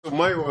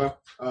Maiwa,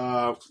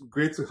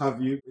 great to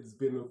have you. It's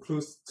been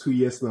close to 2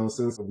 years now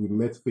since we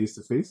met face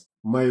to face.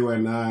 Maiwa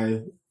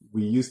and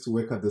we used to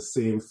work at the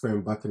same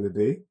firm back in the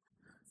day.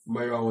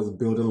 Maiwa was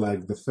building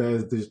like the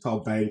first digital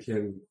bank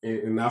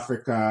in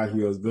Africa.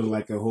 He was building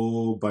like a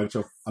whole bunch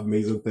of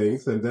amazing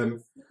things. And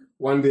then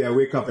one day I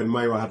wake up and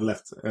Maiwa had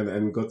left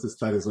and got to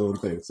start his own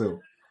thing.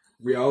 So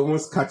we are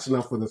almost catching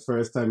up for the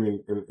first time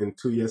in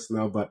 2 years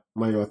now. But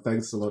Maiwa,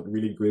 thanks a lot.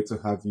 Really great to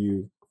have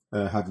you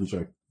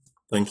join.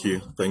 Thank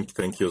you.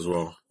 Thank you as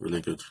well.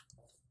 Really good.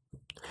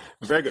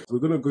 Very good. We're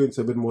going to go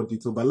into a bit more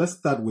detail, but let's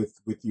start with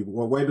you.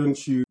 Well, why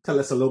don't you tell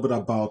us a little bit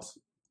about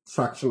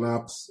Traction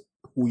Apps,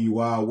 who you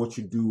are, what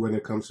you do when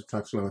it comes to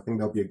Traction Apps? I think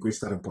that'll be a great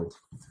starting point.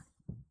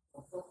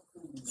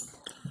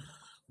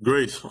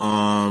 Great. So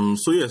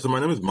my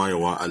name is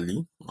Maiwa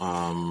Ali.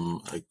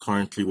 I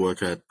currently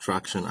work at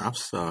Traction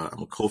Apps.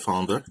 I'm a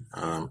co-founder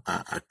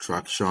at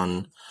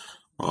Traction.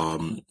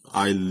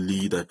 I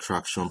lead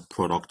Traction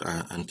product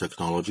and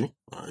technology.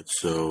 Right?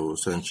 So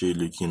essentially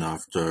looking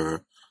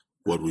after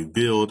what we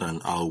build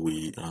and how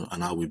we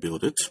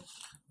build it.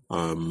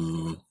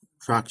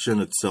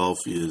 Traction itself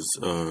is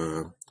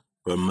a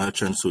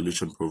merchant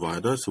solution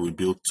provider. So we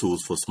build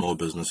tools for small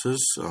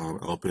businesses,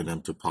 helping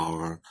them to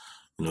power,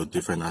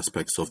 different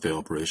aspects of their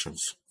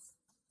operations.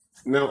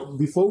 Now,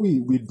 before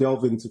we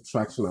delve into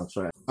Traction Apps,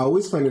 right, I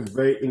always find it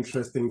very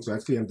interesting to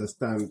actually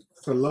understand,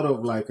 for a lot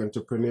of like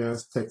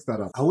entrepreneurs, tech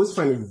startups, I always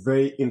find it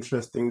very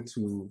interesting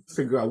to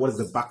figure out what is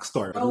the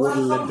backstory, what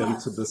led them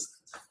to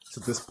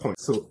this point.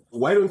 So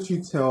why don't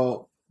you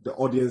tell the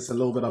audience a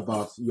little bit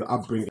about your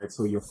upbringing,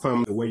 so your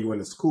family, the way you went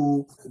to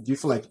school? Do you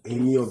feel like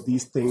any of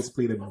these things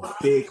played a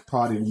big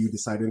part in you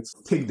deciding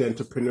to take the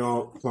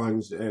entrepreneurial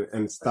plunge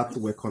and start to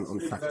work on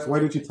Traction? Why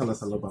don't you tell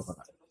us a little bit about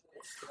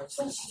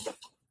that?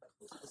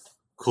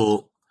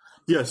 Cool.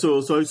 Yeah,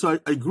 so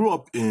I grew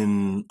up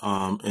in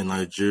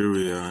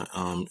Nigeria,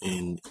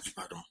 in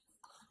Ibadan.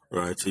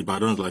 Right, so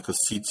Ibadan is like a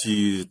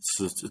city.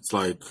 It's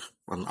like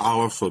an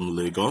hour from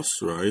Lagos,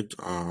 right?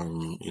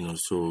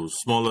 So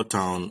smaller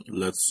town,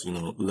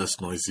 less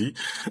noisy,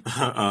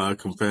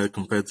 compared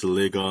to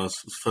Lagos.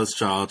 First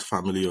child,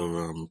 family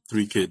of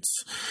 3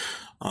 kids.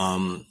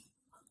 But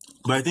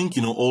I think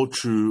all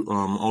through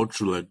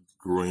like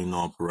growing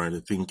up, right, I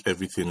think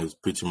everything has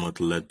pretty much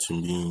led to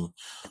me,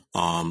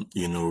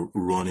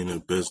 running a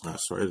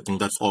business, right? I think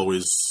that's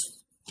always,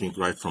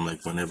 right from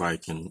like whenever I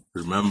can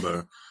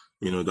remember,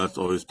 that's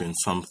always been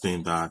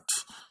something that,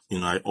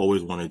 I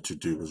always wanted to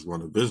do, was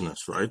run a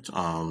business, right?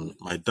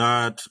 My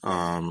dad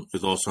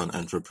is also an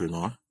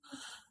entrepreneur,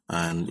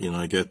 and,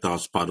 I get that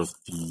was part of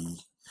the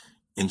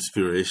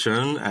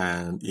inspiration,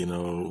 and,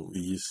 we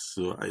used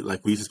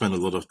to spend a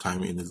lot of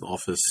time in his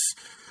office.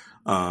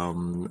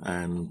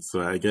 And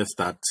so I guess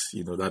that,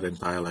 that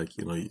entire,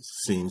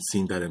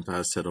 seeing that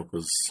entire setup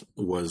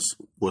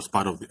was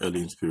part of the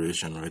early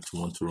inspiration, right, to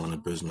want to run a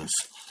business.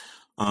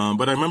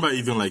 But I remember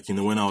even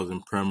when I was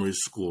in primary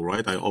school,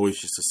 right, I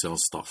always used to sell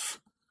stuff,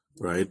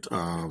 right?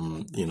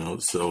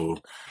 So,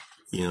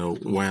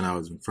 when I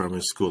was in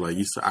primary school,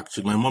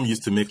 my mom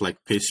used to make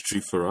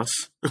pastry for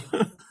us.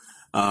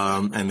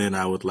 And then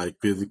I would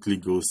basically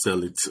go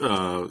sell it,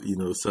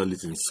 sell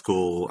it in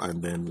school,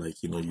 and then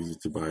use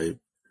it to buy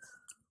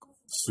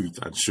sweet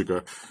and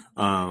sugar,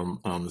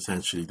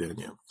 essentially then,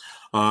 yeah.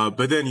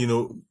 But then,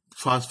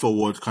 fast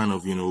forward kind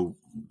of,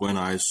 when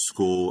I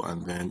school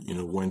and then,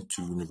 went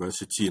to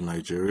university in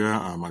Nigeria,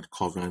 at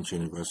Covenant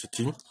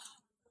University.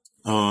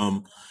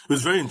 It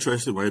was very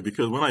interesting, right?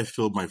 Because when I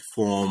filled my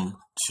form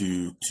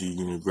to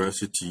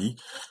university,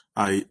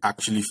 I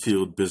actually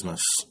filled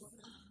business,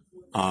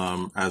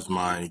 as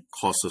my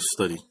course of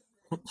study.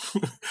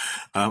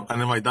 And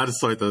then my dad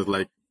saw it as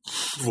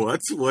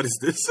what is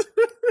this?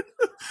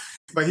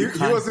 But he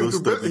was into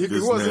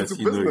business.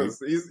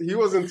 He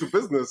was into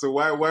business. So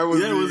why was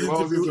he? He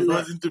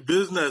was into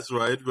business,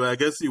 right? But I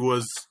guess he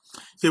was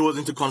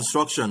into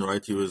construction,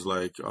 right? He was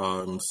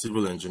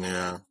civil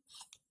engineer.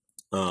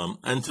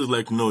 And he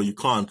was no, you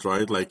can't,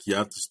 right? You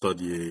have to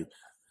study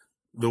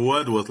the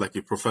word was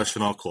a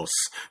professional course,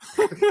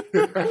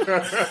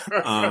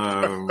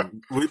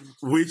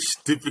 which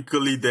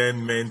typically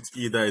then meant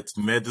either it's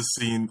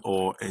medicine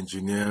or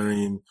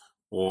engineering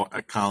or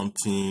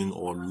accounting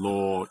or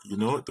law,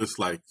 just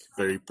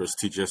very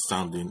prestigious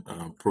sounding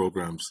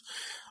programs.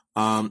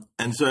 And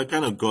so I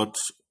kind of got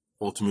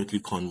ultimately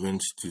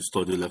convinced to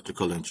study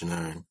electrical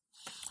engineering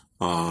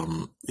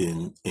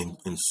in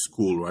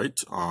school, right?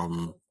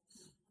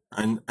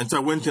 And so I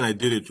went and I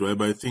did it, right?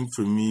 But I think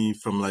for me,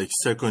 from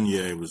second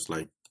year, it was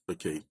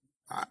okay,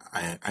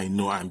 I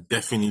know I'm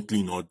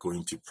definitely not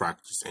going to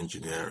practice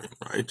engineering,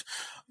 right?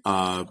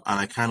 And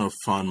I kind of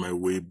found my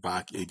way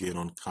back again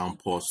on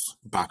campus,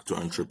 back to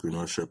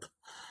entrepreneurship.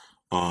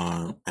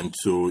 And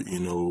so,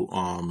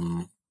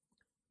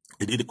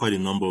 I did quite a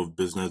number of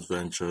business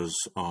ventures.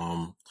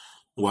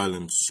 While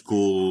in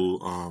school,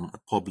 I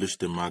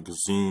published a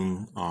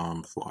magazine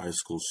for high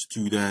school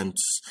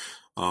students,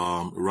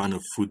 ran a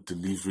food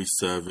delivery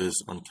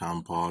service on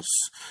campus,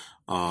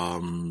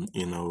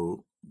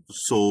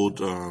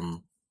 sold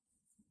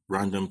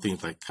random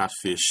things like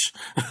catfish.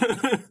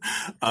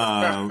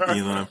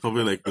 And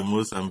probably like the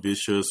most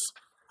ambitious.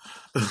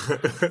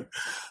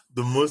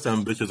 The most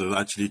ambitious was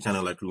actually kind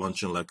of like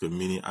launching like a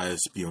mini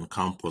ISP on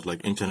campus,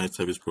 like internet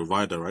service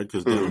provider, right?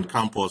 Because there on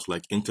campus,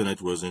 like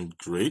internet wasn't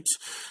great.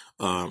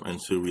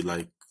 And so we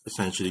like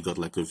essentially got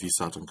like a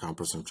VSAT on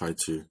campus and tried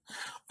to,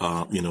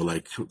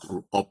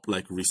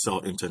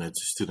 resell internet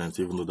to students,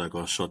 even though that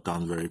got shut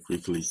down very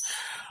quickly.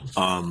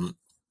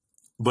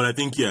 But I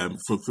think,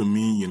 for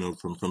me,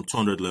 from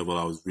 200 level,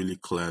 I was really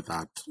clear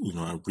that,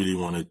 I really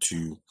wanted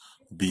to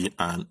be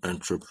an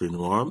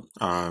entrepreneur.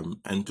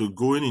 And to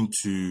going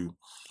into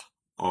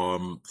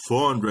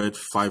 400,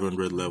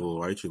 500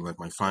 level, right, in like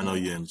my final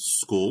year in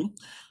school,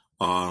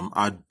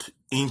 I'd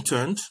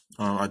interned.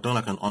 I'd done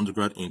like an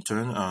undergrad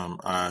intern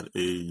at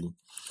a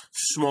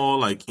small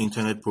like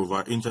internet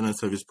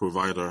service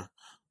provider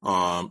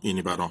in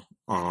Ibadan,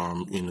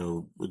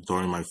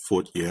 during my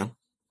 4th year.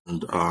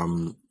 And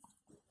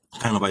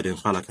kind of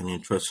identified like an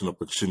interesting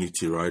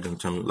opportunity, right, in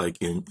terms of like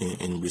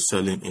in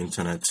reselling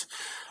internet.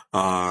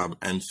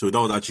 And so that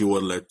was actually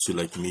what led to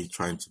like me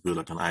trying to build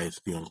like an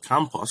ISP on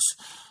campus.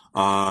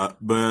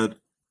 But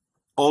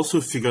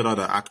also figured out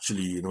that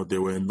actually,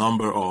 there were a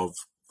number of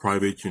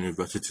private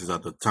universities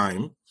at the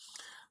time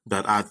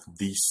that had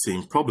the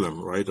same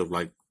problem, right, of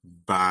like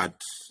bad,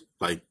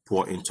 like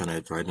poor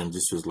internet, right? And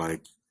this was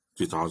like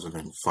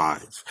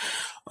 2005.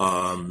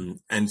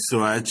 And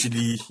so I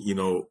actually,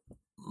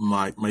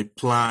 my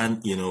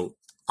plan,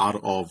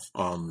 out of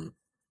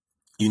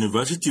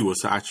university was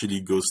to actually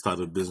go start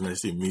a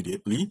business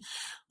immediately,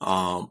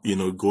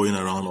 going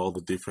around all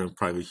the different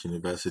private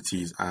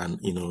universities and,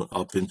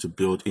 helping to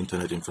build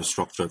internet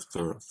infrastructure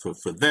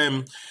for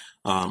them,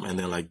 and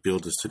then like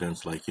build the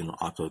students like,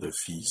 out of their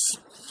fees.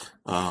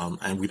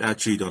 And we'd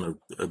actually done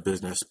a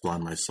business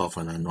plan, myself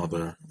and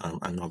another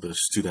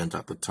student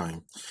at the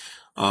time.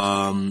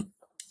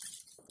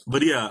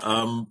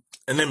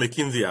 And then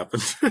McKinsey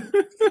happened.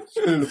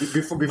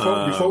 Before we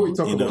talk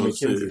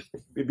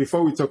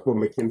about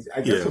McKinsey,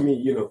 I guess for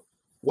me,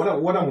 what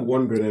I'm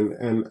wondering,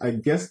 and I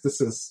guess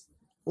this is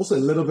also a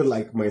little bit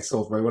like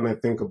myself, right? When I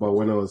think about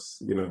when I was,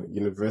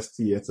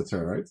 university,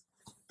 etc., right?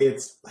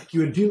 It's like you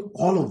were doing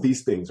all of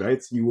these things,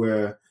 right? You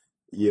were,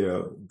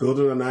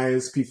 building an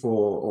ISP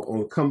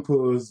on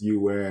campus. You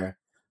were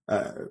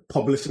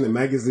publishing a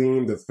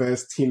magazine, the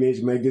first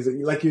teenage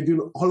magazine. Like you're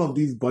doing all of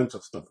these bunch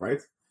of stuff,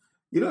 right?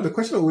 The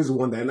question I always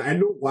wonder, and I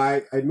know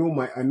why, I know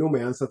my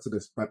answer to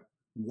this, but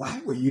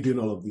why were you doing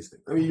all of these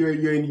things? I mean,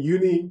 you're in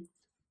uni,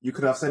 you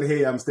could have said,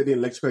 hey, I'm studying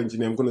electrical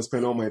engineering, I'm going to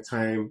spend all my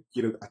time,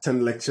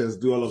 attend lectures,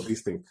 do all of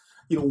these things.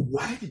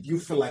 Why did you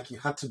feel like you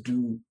had to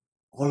do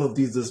all of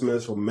these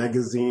business, from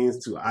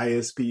magazines to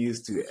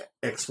ISPs to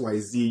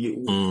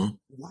XYZ?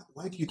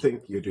 Why do you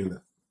think you're doing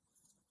that?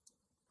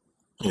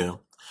 Yeah.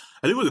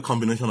 I think it was a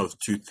combination of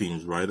two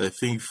things, right? I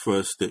think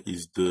first there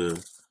is the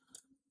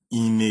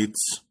innate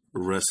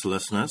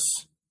restlessness,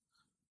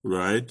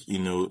 right?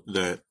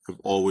 That I've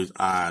always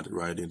had,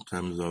 right, in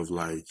terms of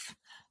like,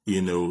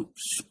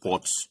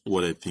 spots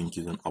what I think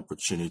is an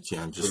opportunity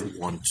and just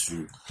want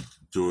to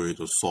do it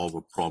or solve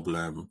a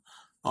problem.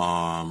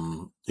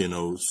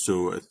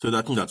 So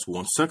I think that's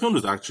one. Second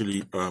was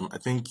actually, I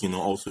think,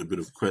 also a bit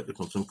of credit,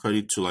 some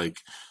credit to like,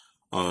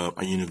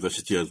 a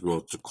university as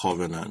well, to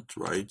Covenant,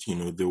 right?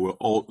 It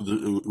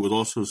was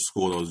also a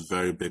school that was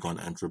very big on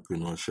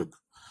entrepreneurship.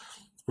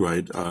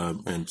 Right.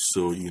 And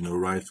so,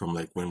 right from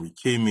like when we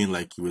came in,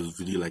 like it was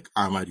really like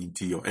hammered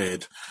into your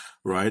head,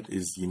 right?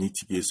 Is you need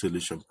to be a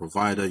solution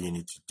provider. You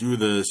need to do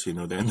this. There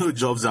are no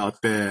jobs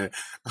out there.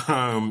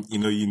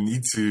 You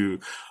need to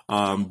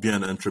be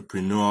an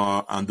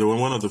entrepreneur. And they were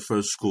one of the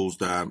first schools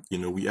that,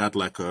 we had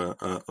like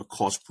a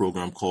course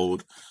program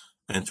called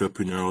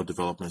Entrepreneurial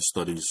Development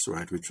Studies,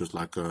 right? Which was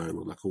like a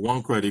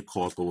 1 credit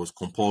course, but was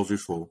compulsory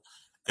for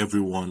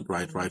everyone,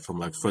 right from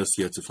like first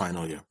year to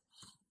final year.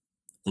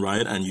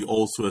 Right. And you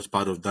also, as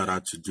part of that,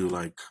 had to do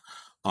like,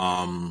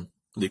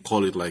 they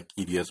call it like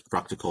EDS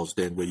practicals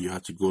then, where you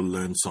had to go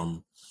learn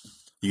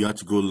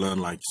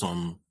like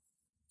some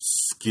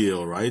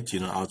skill, right?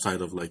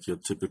 Outside of like your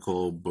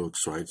typical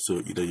books, right?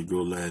 So either you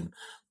go learn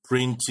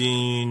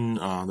printing,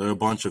 there are a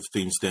bunch of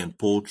things then,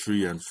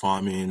 poultry and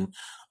farming,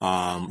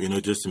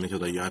 just to make sure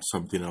that you had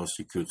something else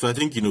you could. So I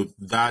think,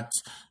 that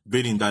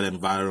being in that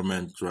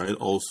environment, right,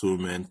 also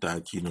meant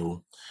that,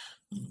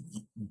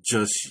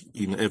 just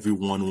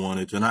everyone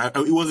wanted, and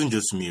it wasn't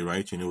just me,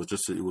 right? It was a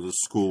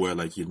school where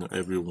like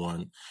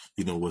everyone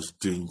was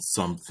doing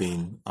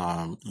something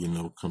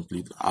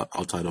completely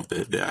outside of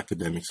the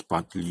academics,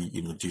 partly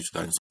due to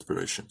that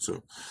inspiration.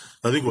 So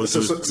I think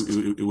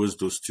it was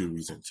those two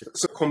reasons. Yeah.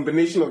 So a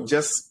combination of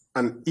just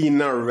an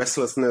inner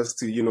restlessness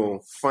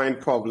to find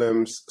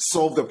problems,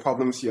 solve the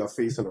problems you are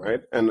facing,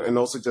 right, and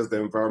also just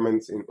the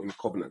environment in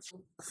Covenant.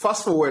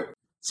 Fast forward,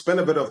 spend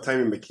a bit of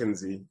time in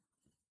McKinsey.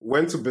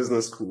 Went to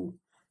business school.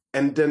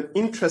 And then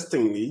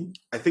interestingly,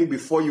 I think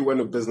before you went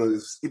to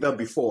business, either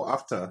before or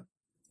after,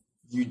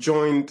 you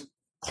joined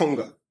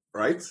Conga,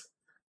 right?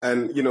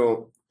 And,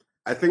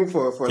 I think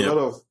for a lot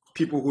of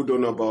people who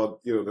don't know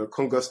about, the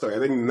Conga story, I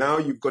think now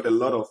you've got a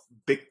lot of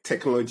big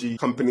technology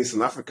companies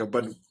in Africa.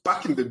 But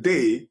back in the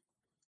day,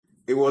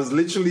 it was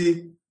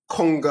literally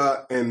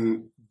Conga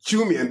and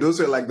Jumia, and those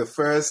were like the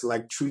first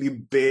like truly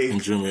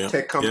big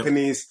tech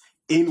companies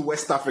in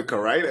West Africa,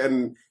 right?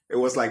 And it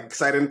was like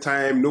exciting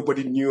time.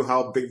 Nobody knew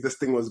how big this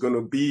thing was going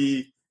to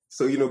be.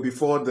 So,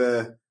 before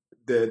the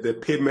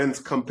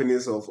payment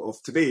companies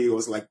of today, it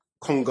was like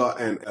Conga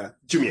and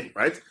Jumia,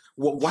 right?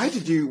 Why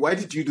did you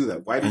do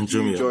that? Why did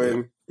you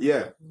join?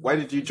 Yeah. Why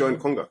did you join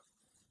Conga?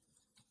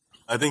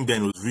 I think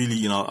then it was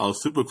really, I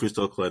was super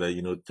crystal clear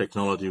that,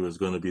 technology was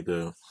going to be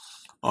the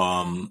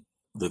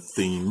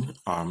thing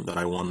that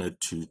I wanted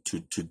to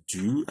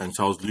do. And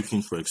so I was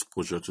looking for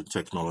exposure to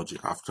technology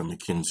after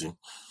McKinsey.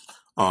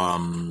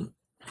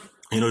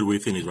 The way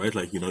thing is, right?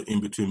 Like,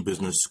 in between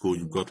business school,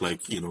 you've got like,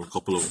 a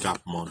couple of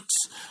gap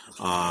months.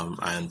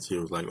 And so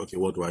it was like, okay,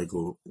 what do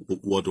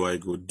I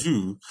go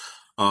do?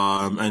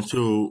 And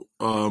so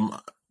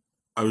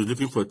I was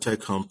looking for a tech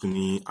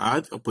company. I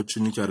had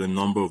opportunity at a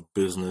number of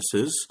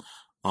businesses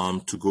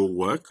to go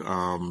work.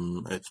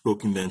 I'd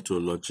spoken then to a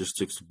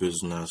logistics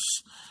business.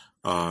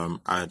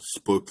 I'd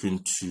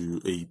spoken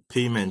to a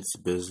payments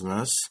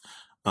business.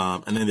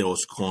 And then there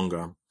was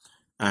Conga.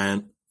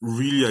 And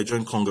really, I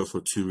joined Conga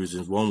for two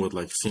reasons. One was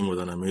like Sim was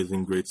an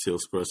amazing, great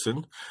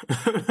salesperson. He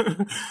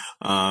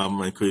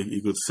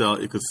could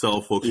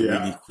sell folks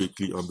really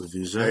quickly on the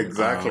vision.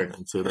 Exactly.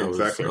 And so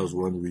that was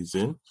one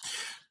reason.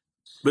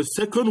 But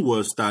second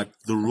was that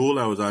the role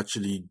I was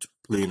actually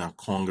playing at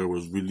Conga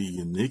was really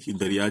unique in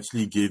that it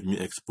actually gave me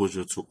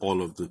exposure to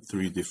all of the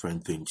three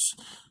different things,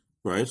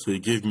 right? So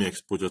it gave me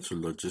exposure to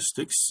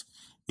logistics.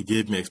 It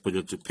gave me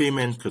exposure to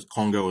payment because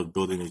Conga was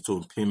building its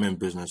own payment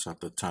business at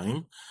the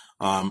time.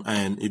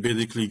 And it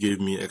basically gave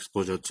me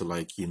exposure to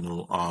like,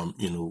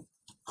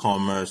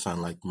 commerce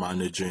and like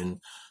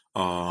managing,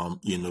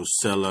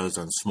 sellers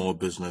and small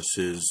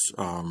businesses,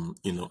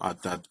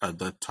 at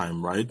that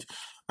time, right?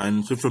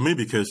 And so for me,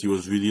 because it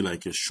was really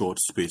like a short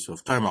space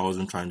of time, I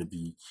wasn't trying to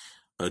be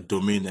a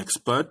domain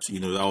expert.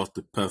 That was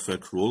the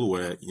perfect role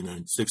where,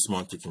 in 6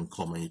 months you can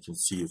come and you can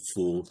see a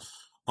full,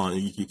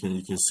 you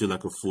can see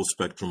like a full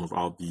spectrum of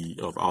how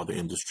the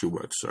industry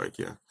works, right?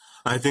 Yeah.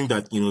 I think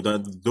that,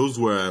 that those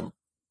were,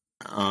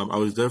 I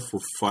was there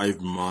for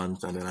 5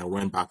 months and then I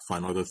went back for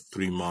another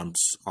 3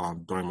 months,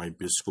 during my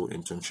BISCO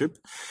internship.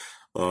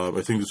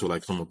 I think these were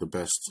like some of the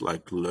best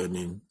like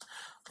learning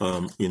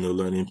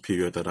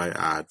period that I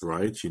had,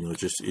 right?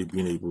 Just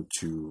being able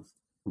to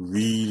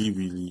really,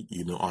 really,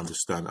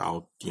 understand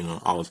how,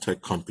 our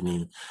tech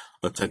company,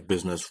 a tech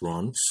business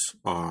runs,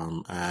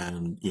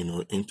 and,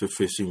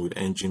 interfacing with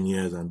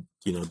engineers and,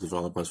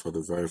 developers for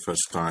the very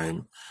first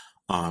time,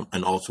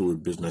 and also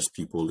with business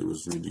people, it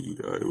was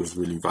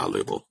really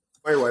valuable.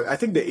 Well, I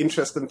think the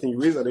interesting thing, you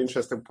raised an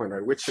interesting point,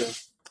 right? Which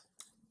is,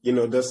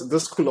 there's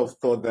this school of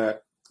thought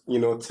that,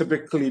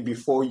 typically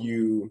before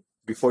you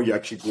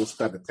actually go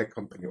start a tech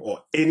company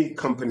or any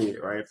company,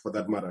 right, for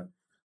that matter,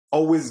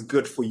 always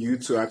good for you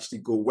to actually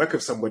go work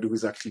with somebody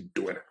who's actually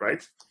doing it,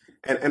 right?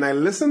 And I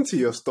listened to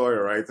your story,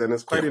 right? And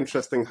it's quite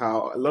interesting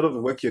how a lot of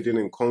the work you're doing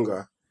in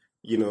Conga,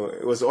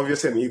 it was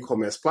obviously an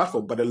e-commerce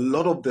platform, but a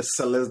lot of the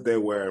sellers there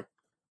were,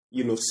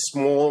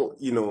 small,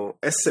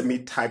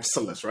 SME type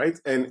sellers, right?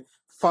 And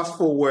fast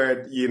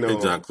forward,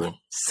 exactly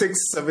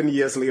 6-7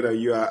 years later,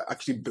 you are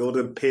actually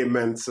building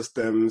payment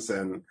systems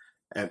and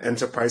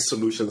enterprise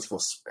solutions for,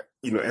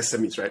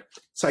 SMEs, right?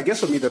 So I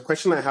guess for me, the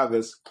question I have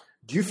is,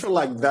 do you feel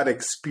like that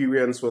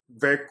experience was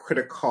very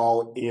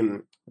critical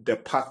in the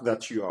path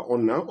that you are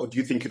on now? Or do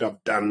you think you'd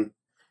have done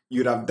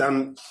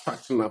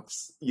Fraction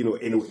Apps,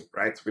 anyway,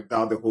 right?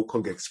 Without the whole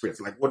Conga experience?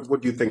 Like,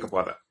 what do you think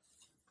about that?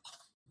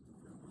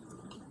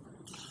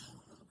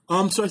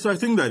 So I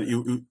think that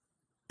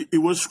it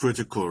was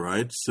critical,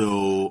 right?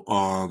 So,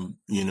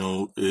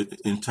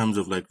 in terms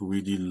of like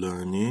really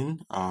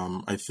learning,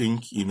 I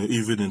think,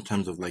 even in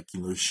terms of like,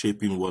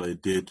 shaping what I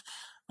did,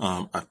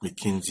 at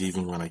McKinsey,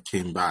 even when I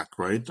came back,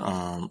 right?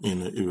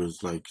 It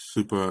was like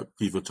super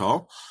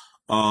pivotal.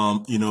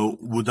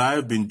 Would I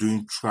have been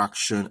doing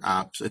traction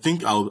apps? I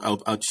think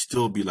I'd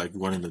still be like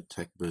running the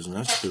tech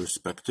business,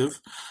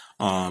 irrespective.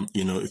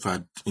 If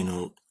I'd,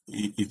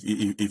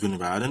 even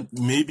if I hadn't,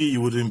 maybe it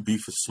wouldn't be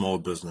for small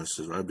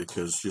businesses, right?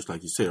 Because just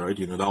like you say, right,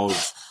 that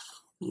was,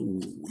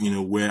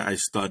 where I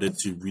started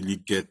to really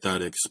get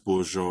that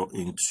exposure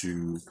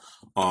into,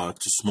 to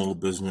small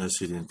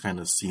businesses and kind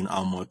of seeing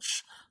how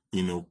much,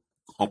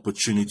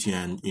 opportunity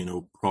and,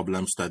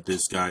 problems that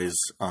these guys,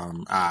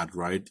 had,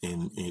 right,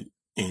 in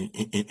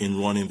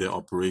running their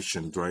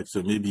operations, right?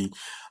 So maybe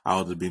I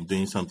would have been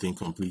doing something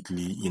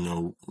completely,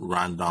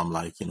 random,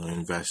 like,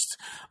 invest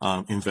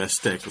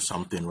tech or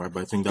something, right?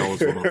 But I think that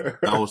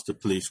was the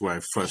place where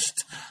I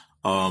first,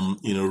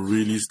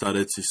 really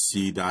started to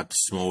see that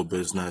small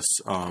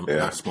business,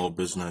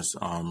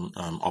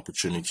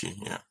 opportunity.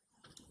 Yeah.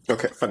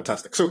 Okay,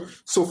 fantastic. So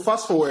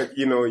fast forward,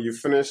 you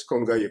finish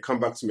Conga, you come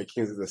back to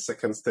McKinsey the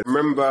second step.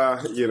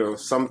 Remember,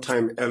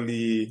 sometime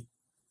early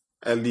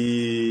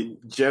early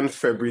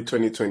February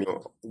 2020.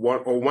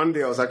 One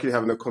day I was actually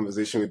having a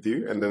conversation with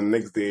you, and then the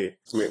next day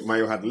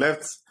Mayo had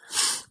left,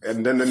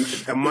 and then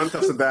a month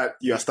after that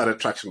you started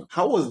Traction.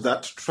 How was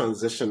that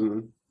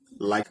transition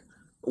like?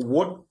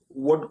 What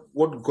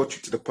got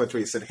you to the point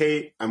where you said,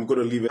 "Hey, I'm going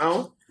to leave it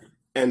now,"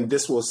 and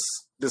this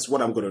is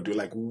what I'm going to do?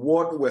 Like,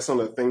 what were some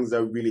of the things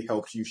that really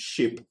helped you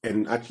shape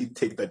and actually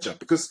take that jump?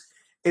 Because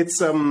it's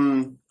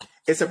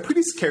a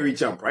pretty scary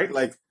jump, right?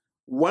 Like,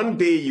 one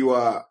day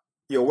you're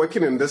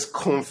working in this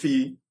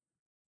comfy,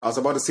 I was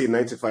about to say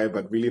 9 to 5,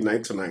 but really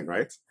 9 to 9,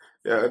 right?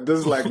 Yeah, this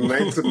is like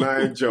 9 to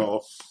 9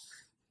 job.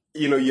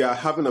 You're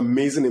having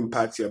amazing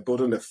impact. You're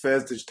building the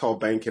first digital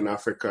bank in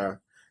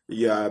Africa.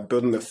 You're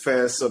building the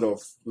first sort of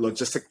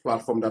logistic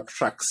platform that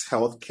tracks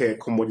healthcare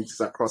commodities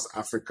across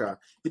Africa.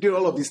 You did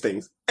all of these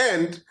things.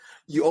 And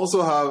you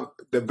also have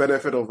the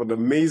benefit of an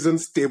amazing,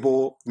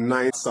 stable,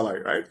 nice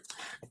salary, right?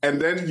 And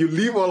then you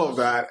leave all of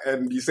that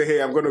and you say,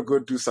 hey, I'm going to go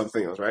do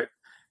something else, right?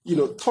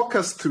 Talk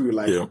us through,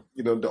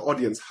 the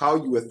audience, how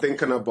you were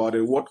thinking about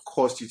it, what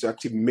caused you to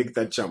actually make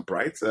that jump,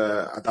 right?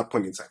 At that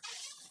point in time.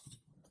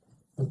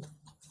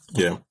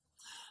 Yeah.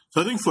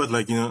 So I think first,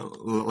 like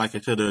I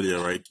said earlier,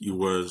 right, it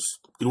was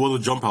a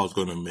jump I was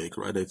going to make,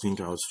 right? I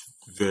think I was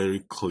very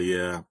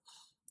clear,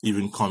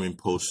 even coming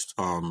post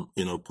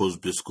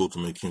business school to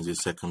McKinsey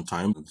second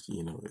time.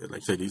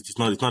 Like I said, it's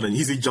not an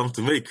easy jump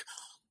to make.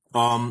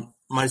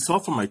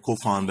 Myself and my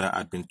co-founder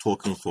had been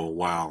talking for a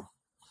while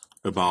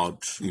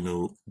about,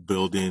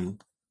 building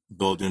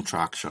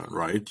Traction,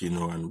 right?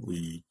 And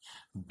we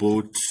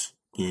both,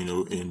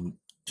 in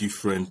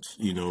different,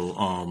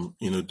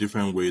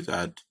 different ways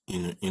that,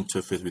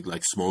 interface with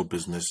like small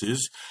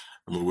businesses.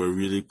 And we were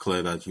really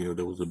clear that,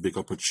 there was a big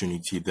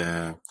opportunity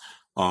there,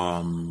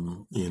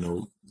 and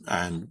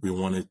we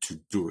wanted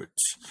to do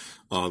it.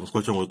 The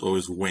question was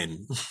always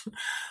when,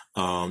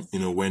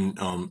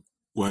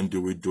 when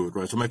do we do it,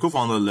 right? So my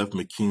co-founder left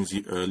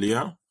McKinsey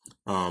earlier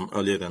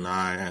than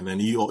I, and then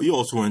he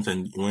also went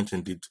and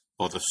did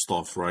other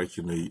stuff, right?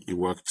 He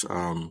worked,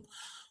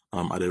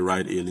 at a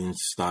ride-hailing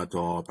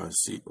startup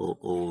as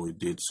COO. He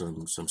did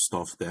some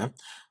stuff there.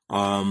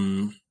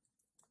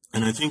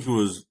 And I think it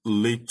was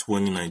late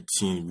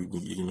 2019,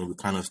 we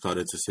kind of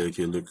started to say,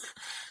 okay, look,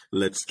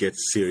 let's get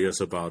serious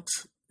about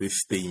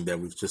this thing that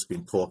we've just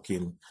been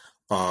talking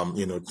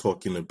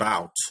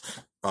about.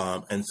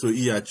 And so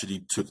he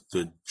actually took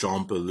the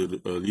jump a little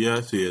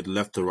earlier. So he had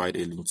left the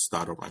ride-hailing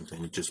startup and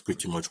then he just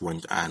pretty much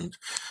went and,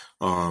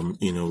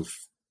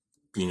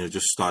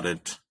 just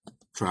started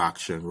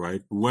Traction,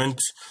 right? Went,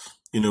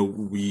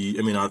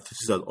 our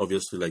thesis has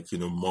obviously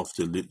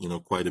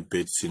morphed quite a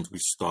bit since we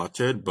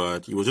started,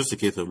 but it was just a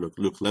case of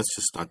look, let's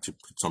just start to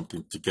put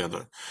something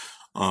together.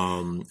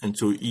 And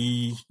so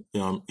he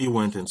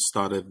went and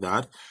started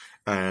that,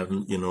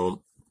 and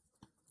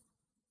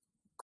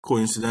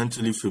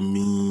coincidentally for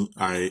me,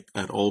 I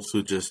had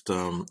also just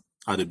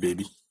had a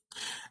baby,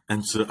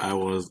 and so I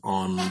was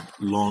on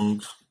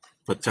long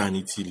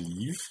paternity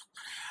leave.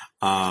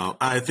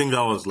 I think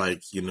that was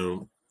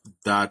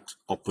that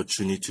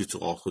opportunity to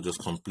also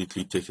just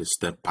completely take a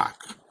step back,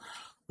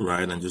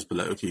 right? And just be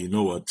like, okay, you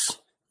know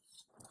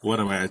what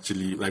am I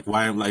actually like?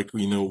 Why I'm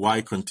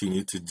why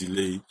continue to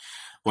delay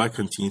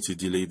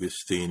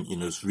this thing?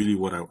 It's really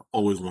what I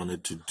always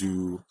wanted to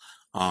do.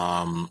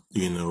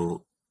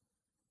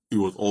 It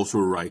was also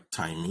right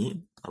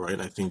timing, right?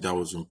 I think that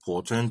was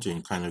important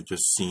in kind of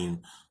just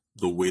seeing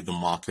the way the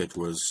market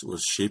was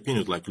shaping.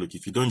 It's like, look,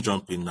 if you don't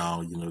jump in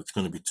now, it's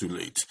going to be too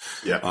late.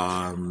 Yeah.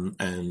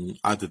 And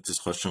I had a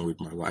discussion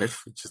with my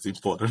wife, which is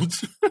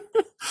important. You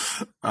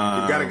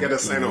got to get a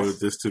sign off.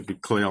 Just to be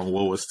clear on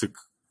what was to,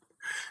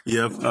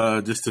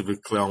 just to be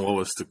clear on what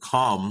was to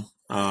come.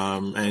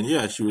 And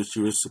yeah, she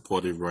was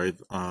supportive, right?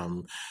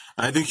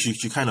 I think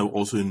she kind of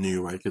also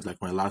knew, right? Because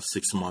my last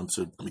 6 months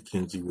at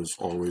McKinsey was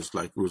always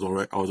I was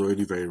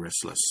already very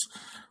restless,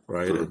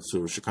 right? Sure. And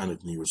so she kind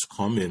of knew it was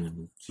coming,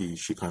 and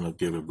she kind of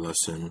gave a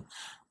blessing.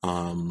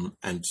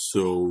 And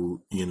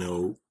so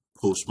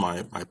post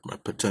my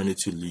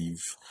paternity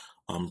leave,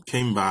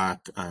 came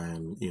back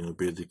and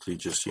basically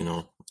just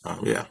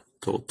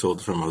told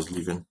the firm I was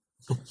leaving.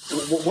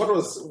 What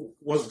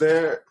was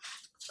there?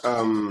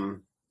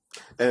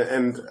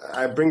 And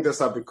I bring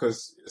this up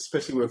because,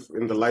 especially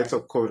in the light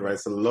of COVID, right,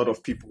 it's a lot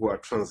of people who are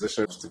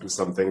transitioning to do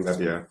something that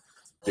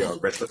they are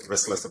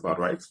restless about,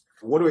 right?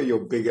 What were your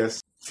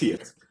biggest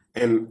fears?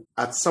 And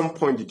at some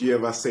point, did you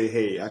ever say,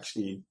 hey,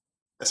 actually,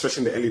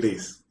 especially in the early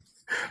days,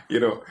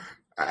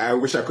 I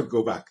wish I could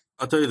go back?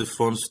 I'll tell you the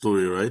fun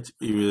story, right?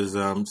 It was,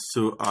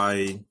 so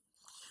I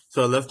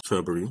left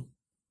February,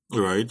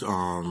 right?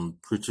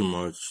 Pretty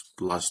much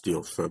last day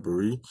of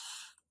February.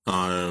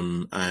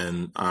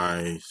 And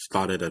I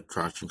started at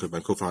Traction because my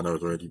co-founder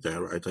was already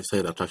there, right? I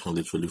started at Traction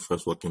literally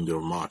first working there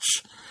in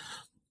March.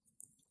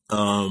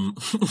 And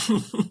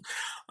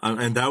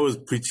that was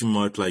pretty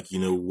much when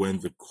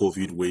the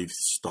COVID wave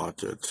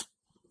started.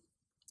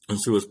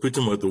 And so it was pretty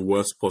much the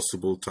worst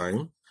possible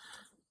time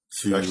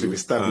to actually be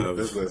starting a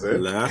business,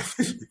 left,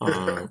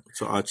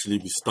 to actually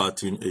be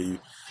starting a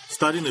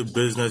starting a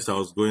business that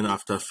was going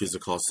after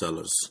physical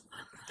sellers.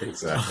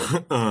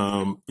 Exactly.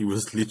 It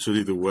was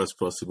literally the worst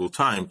possible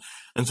time.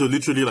 And so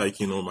literally like,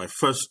 my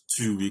first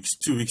 2 weeks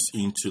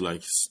into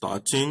like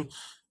starting,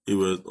 it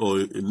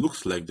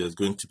looks like there's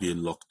going to be a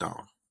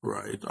lockdown,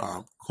 right?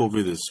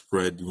 COVID is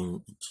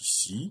spreading,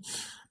 etc.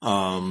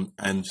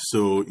 And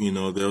so,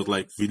 there was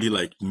like really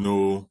like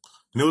no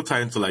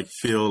time to like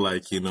feel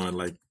like, and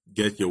like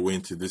get your way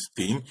into this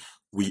thing.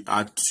 We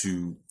had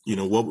to,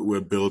 what we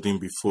were building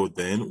before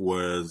then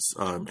was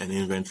an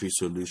inventory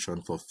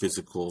solution for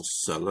physical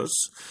sellers.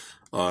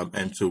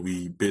 And so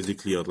we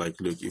basically are like,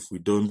 look, if we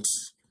don't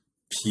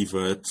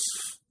pivot,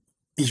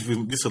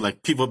 even this is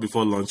like pivot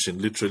before launching,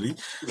 literally.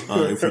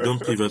 If we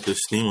don't pivot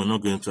this thing, we're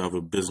not going to have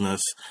a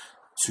business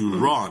to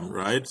run,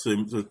 right? So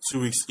 2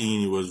 weeks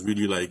in, it was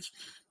really like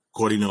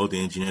calling all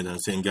the engineers and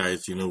saying,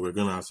 guys, we're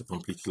going to have to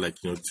completely like,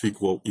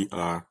 tweak what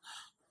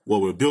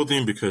we're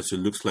building, because it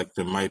looks like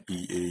there might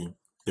be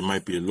a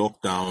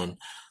lockdown,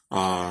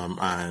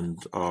 and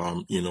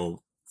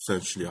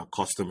essentially our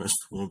customers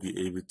won't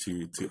be able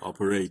to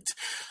operate.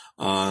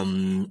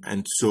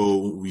 And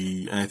so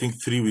I think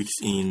 3 weeks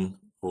in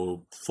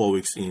or 4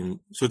 weeks in,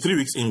 so 3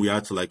 weeks in, we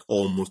had to like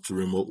almost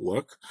remote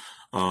work.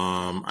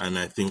 And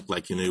I think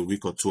like, a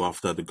week or two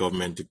after, the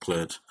government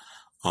declared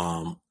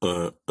a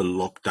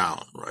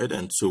lockdown, right?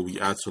 And so we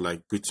had to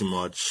like pretty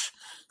much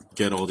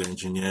get all the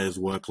engineers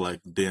work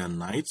like day and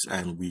night,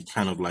 and we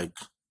kind of like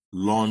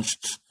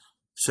launched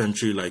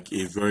essentially like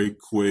a very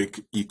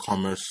quick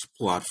e-commerce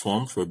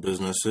platform for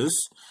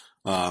businesses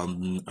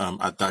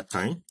at that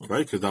time,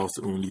 right? Because that was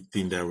the only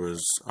thing that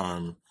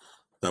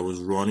was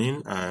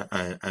running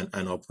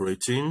and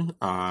operating.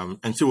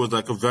 And so it was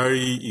like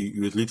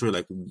it was literally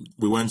like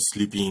we weren't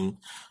sleeping,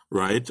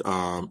 right?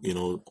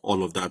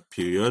 All of that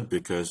period,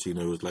 because, it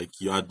was like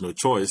you had no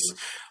choice.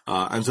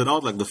 And so that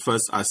was like the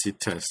first acid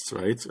test,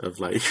 right? Of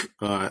like,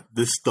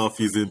 this stuff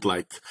isn't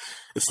like,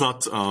 it's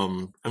not,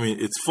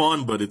 it's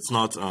fun, but it's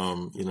not,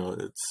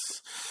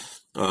 it's,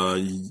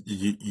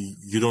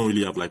 you don't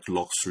really have like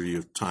luxury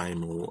of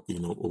time or,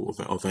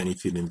 of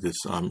anything in this.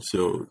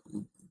 So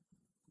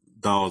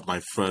that was my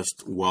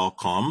first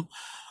welcome.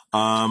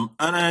 And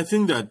I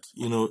think that,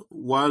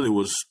 while it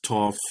was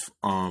tough,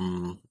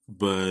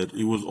 but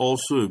it was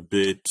also a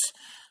bit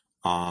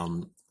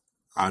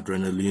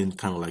adrenaline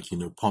kind of like,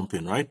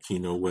 pumping, right?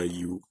 Where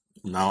you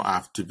now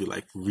have to be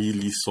like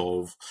really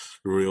solve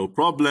a real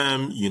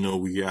problem.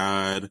 We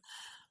had,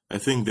 I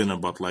think then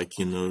about like,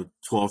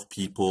 12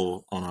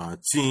 people on our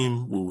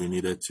team who we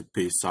needed to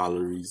pay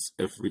salaries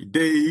every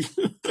day.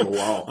 Oh,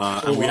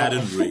 wow. And we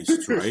hadn't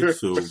raised, right?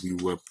 So we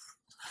were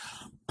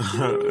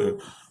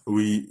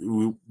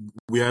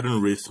we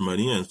hadn't raised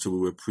money, and so we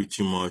were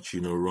pretty much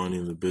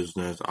running the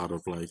business out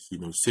of like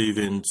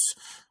savings,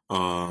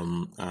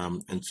 and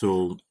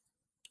so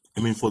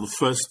for the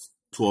first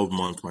 12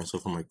 months,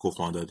 myself and my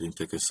co-founder didn't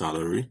take a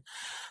salary.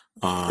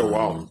 Oh,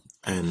 wow.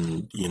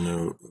 And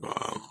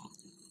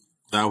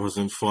that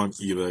wasn't fun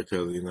either,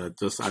 because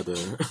just had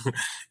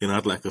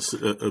had like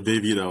a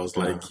baby that was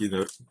like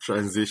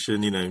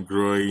transitioning and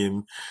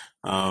growing,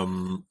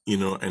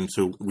 and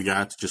so we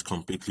had to just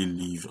completely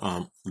leave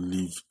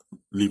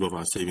of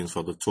our savings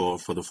for the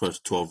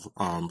first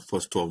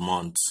 12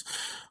 months,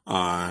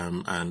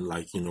 and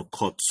like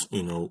cut,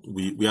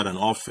 we had an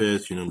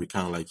office, we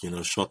kind of like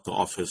shut the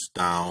office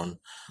down,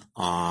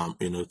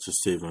 to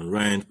save on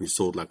rent. We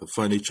sold like the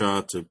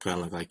furniture to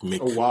kind of like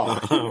make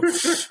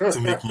to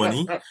make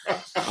money.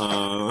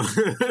 Oh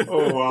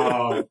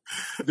wow!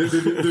 Did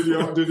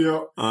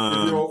your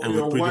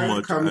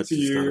wife come to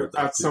you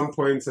at some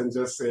point and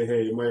just say,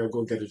 "Hey, you might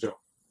go get a job"?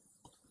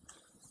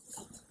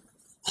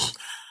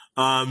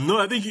 No,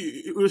 I think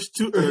it was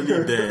too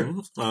early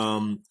then.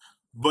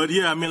 But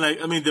yeah,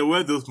 there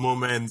were those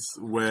moments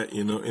where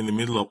in the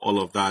middle of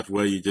all of that,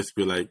 where you just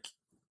be like,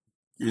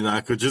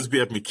 I could just be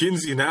at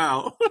McKinsey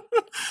now,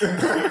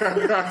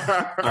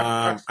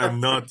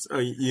 and not,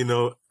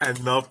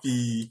 and not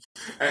be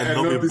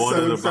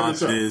bothered about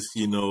this,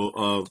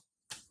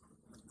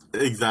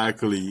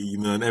 exactly,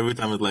 and every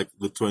time it's like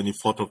the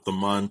 24th of the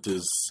month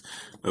is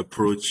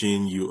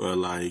approaching, you are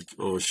like,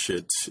 oh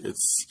shit,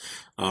 it's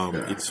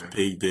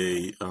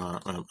payday,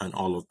 and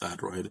all of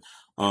that, right?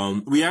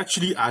 We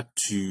actually had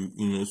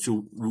to,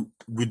 so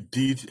we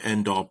did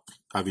end up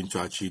having to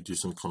actually do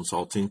some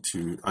consulting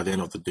at the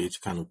end of the day, to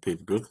kind of pay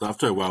the bill.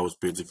 After a while, I was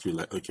basically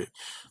like, okay,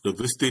 look,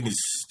 this thing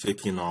is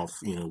taking off.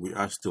 We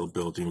are still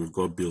building. We've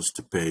got bills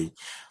to pay.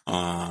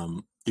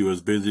 It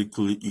was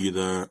basically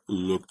either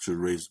look to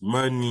raise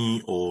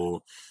money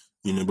or,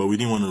 but we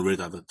didn't want to raise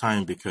at the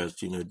time, because,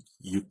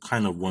 you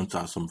kind of want to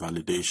have some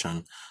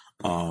validation,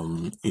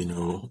 in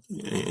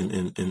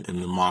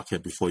the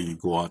market before you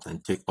go out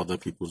and take other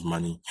people's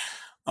money.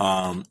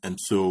 And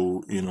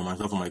so,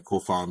 myself and my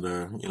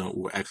co-founder,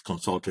 were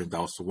ex-consultant.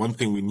 That was the one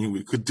thing we knew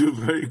we could do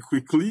very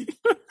quickly.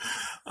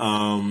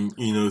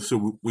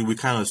 So we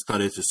kind of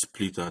started to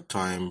split our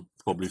time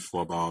probably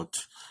for about,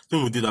 I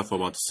think we did that for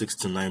about 6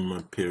 to 9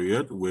 month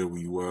period, where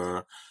we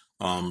were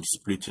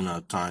splitting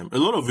our time. A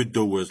lot of it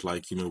though was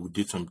like, we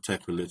did some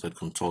tech related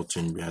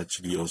consulting.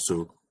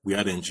 We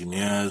had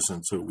engineers,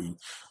 and so we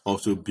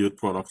also built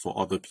product for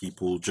other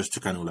people just to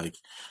kind of like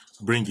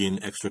bring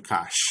in extra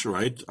cash,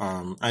 right?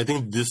 I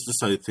think these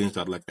are the things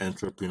that like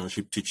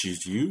entrepreneurship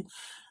teaches you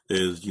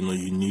is, you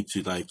need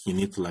to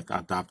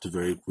adapt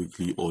very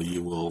quickly, or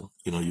you will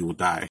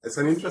die. It's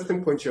an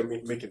interesting point you're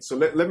making. So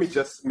let me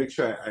just make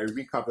sure I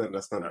recap and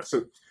understand that.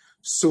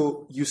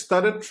 So you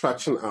started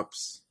Traction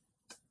Apps.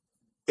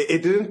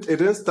 It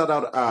didn't start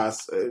out as,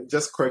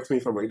 just correct me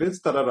if I'm wrong, it didn't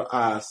start out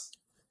as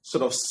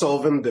sort of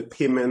solving the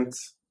payment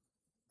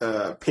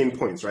pain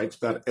points, right,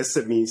 that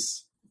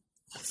SMEs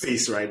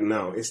face right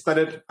now. It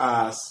started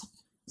as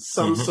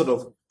some sort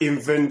of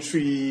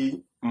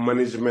inventory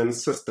management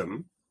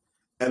system.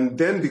 And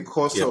then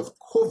because of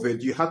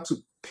COVID, you had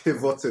to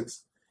pivot it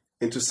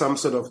into some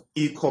sort of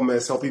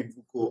e-commerce, helping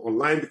people go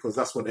online because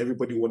that's what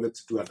everybody wanted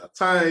to do at that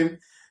time.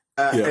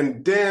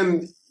 And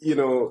then,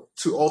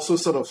 to also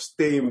sort of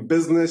stay in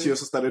business, you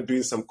also started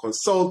doing some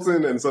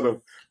consulting and sort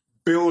of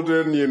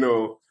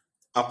building,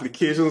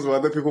 applications for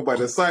other people by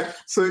the side.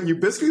 So you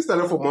basically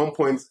started from one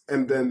point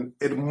and then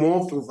it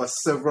morphed over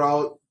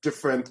several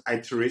different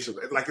iterations.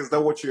 Like, is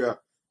that what you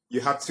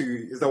had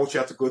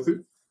to go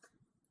through?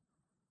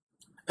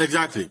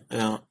 Exactly.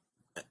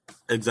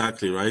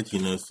 Exactly, right?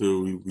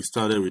 So we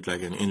started with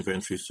like an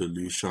inventory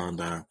solution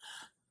that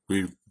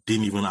we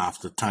didn't even have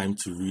the time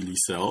to really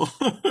sell.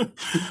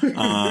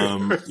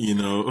 And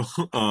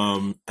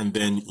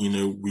then,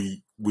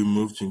 we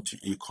moved into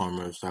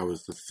e-commerce. That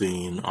was the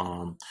thing.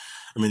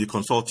 The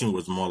consulting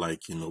was more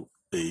like,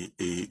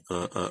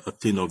 a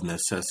thing of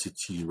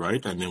necessity,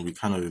 right? And then we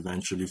kind of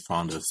eventually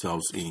found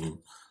ourselves in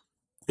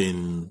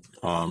payment,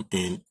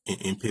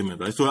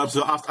 right? So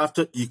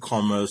after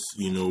e-commerce,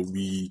 and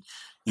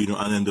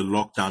then the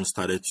lockdown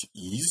started to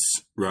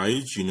ease,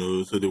 right?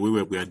 So the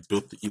way we had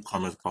built the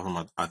e-commerce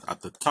platform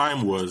at the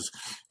time was,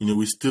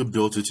 we still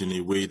built it in a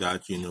way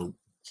that,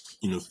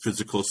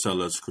 physical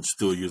sellers could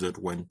still use it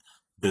when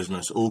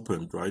business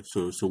opened, right?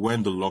 So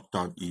when the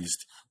lockdown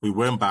eased, we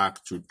went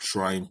back to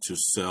trying to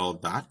sell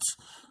that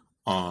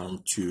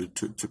to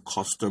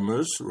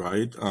customers,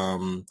 right?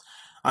 And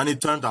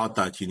it turned out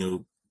that,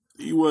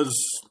 it was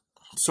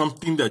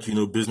something that,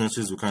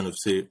 businesses would kind of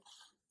say,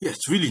 yeah,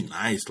 it's really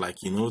nice. Like,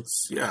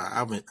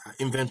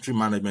 inventory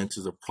management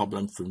is a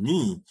problem for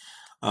me.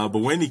 But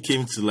when it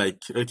came to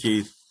like,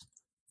 okay,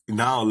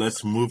 now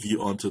let's move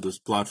you onto this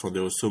platform,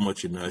 there was so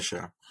much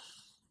inertia,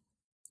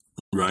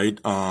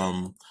 right?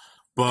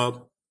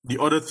 But the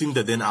other thing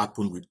that then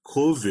happened with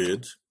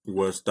COVID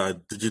was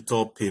that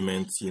digital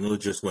payments,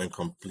 just went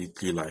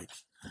completely like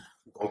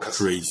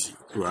crazy,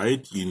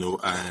 right?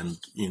 And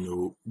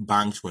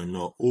banks were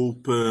not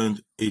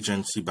opened.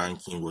 Agency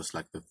banking was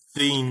like the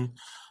thing.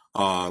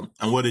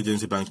 And what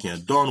agency banking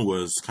had done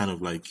was kind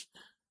of like,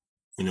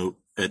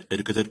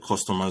 educated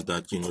customers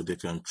that, they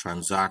can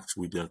transact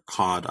with their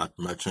card at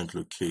merchant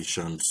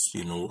locations,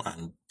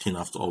 and didn't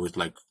have to always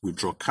like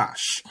withdraw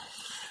cash.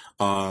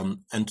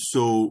 And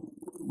so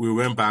we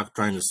went back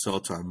trying to sell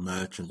to our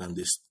merchant, and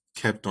they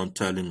kept on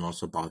telling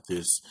us about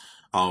this.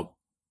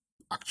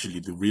 Actually,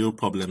 the real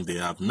problem they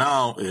have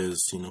now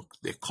is,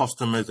 the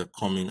customers are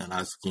coming and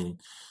asking,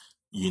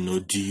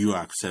 do you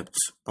accept,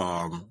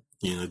 do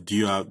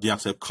you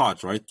accept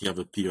cards, right? Do you have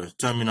a POS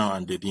terminal?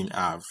 And they didn't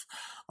have.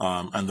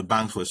 And the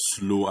banks were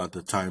slow at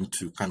the time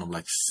to kind of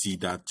like see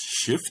that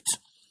shift,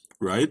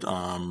 right?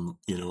 And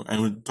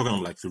we're talking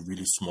about like the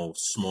really small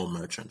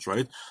merchants,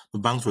 right? The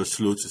banks were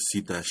slow to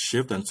see that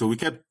shift. And so we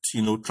kept,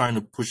 trying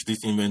to push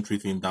this inventory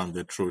thing down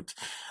their throat,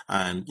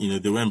 and,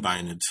 they weren't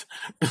buying it.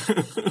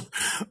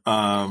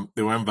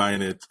 They weren't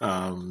buying it.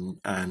 And,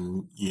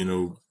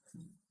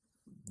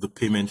 the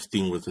payment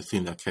thing was the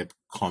thing that kept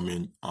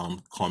coming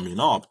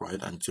up,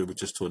 right? And so we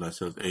just told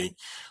ourselves, hey,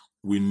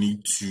 we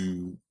need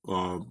to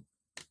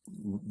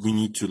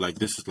like,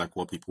 this is like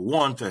what people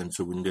want. And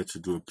so we needed to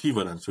do a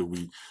pivot. And so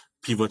we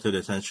pivoted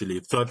essentially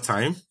a third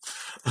time.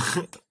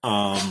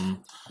 And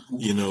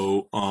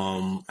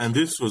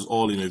this was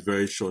all in a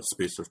very short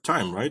space of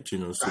time, right?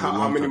 So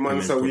how many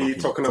months are we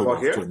talking about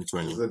here?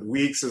 2020. Is it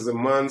weeks? Is it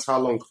months? How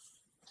long?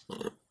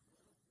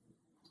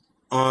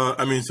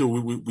 So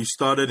we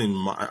started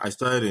I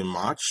started in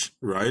March,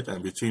 right?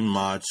 And between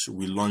March,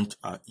 we launched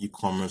our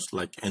e-commerce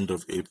like end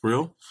of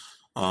April.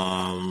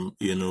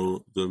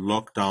 The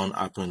lockdown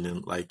happened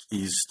in like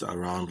east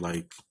around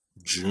like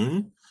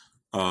June,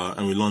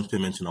 and we launched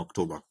payments in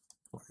October.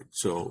 Right?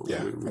 So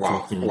yeah,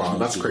 wow,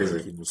 that's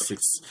crazy. Like,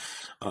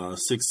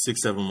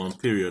 7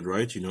 month period,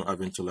 right?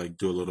 Having to like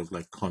do a lot of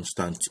like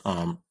constant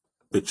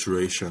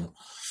iteration.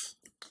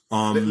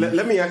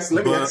 Let me ask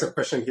a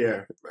question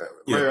here.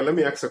 Mario, let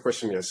me ask a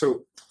question here.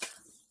 So,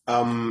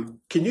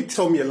 can you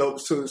tell me a little?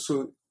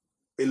 So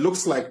it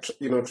looks like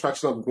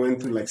Traction Up going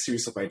through like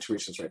series of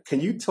iterations, right? Can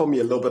you tell me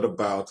a little bit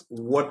about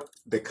what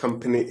the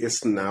company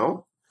is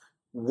now?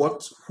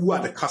 Who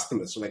are the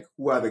customers? Like,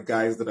 who are the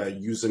guys that are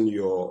using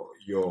your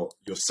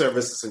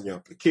services and your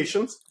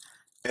applications?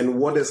 And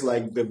what is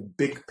like the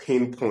big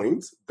pain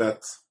point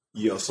that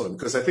you're solving?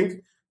 Because I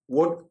think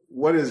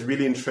what is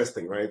really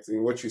interesting, right,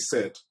 in what you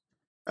said,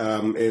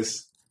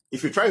 is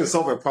if you're trying to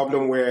solve a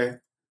problem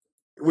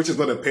which is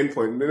not a pain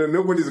point,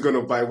 nobody's going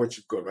to buy what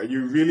you've got, right?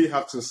 You really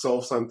have to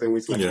solve something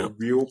which is like a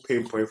real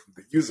pain point for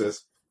the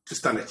users to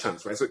stand a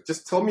chance, right? So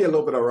just tell me a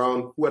little bit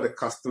around who are the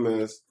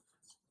customers,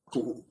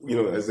 who,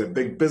 as a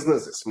big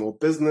business, a small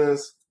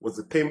business, what's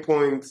the pain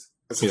point,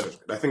 etc.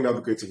 I think that'd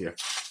be great to hear.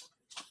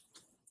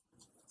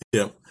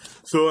 Yeah.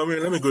 So, I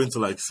mean, let me go into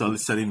like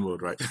selling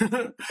mode, right?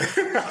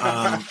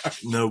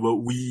 No, but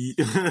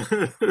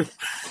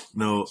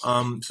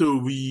so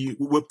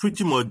we're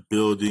pretty much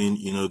building,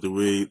 the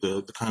way,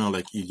 the kind of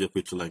like easier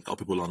way to like help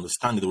people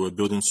understand it. We're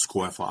building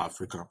Square for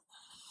Africa,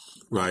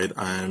 right?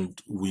 And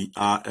we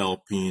are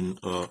helping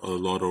a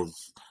lot of,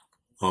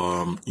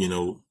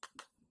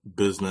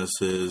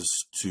 businesses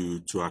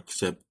to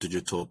accept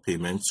digital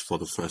payments for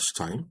the first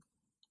time.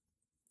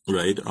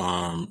 Right.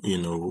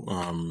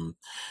 And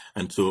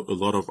so a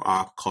lot of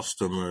our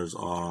customers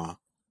are,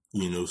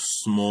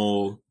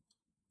 small,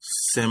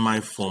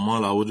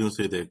 semi-formal. I wouldn't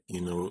say they're,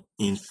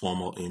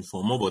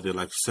 informal, but they're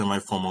like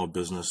semi-formal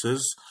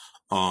businesses.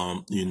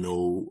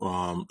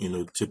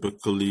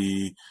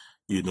 Typically,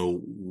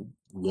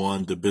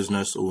 the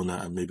business owner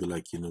and maybe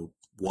like,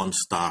 one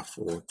staff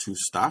or two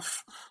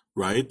staff,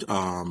 right?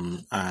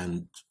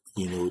 And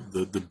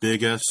the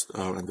biggest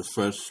and the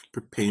first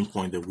pain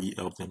point that we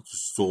help them to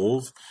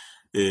solve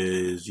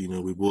is,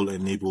 we will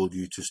enable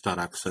you to start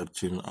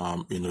accepting,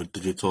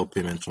 digital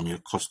payments from your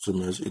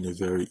customers in a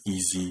very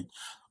easy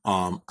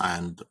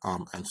and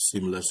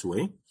seamless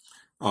way.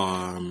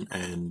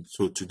 And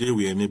so today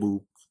we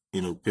enable,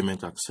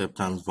 payment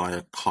acceptance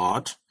via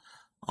card.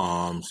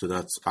 So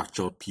that's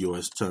actual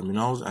POS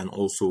terminals, and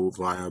also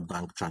via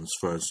bank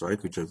transfers,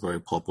 right, which are very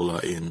popular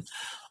in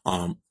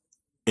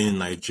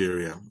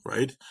Nigeria,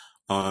 right?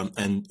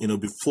 And,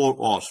 before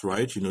us,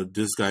 right,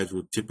 these guys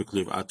would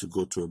typically have had to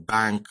go to a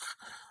bank,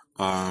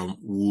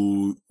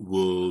 who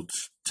would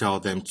tell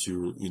them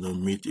to,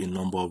 meet a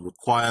number of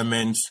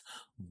requirements,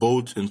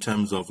 both in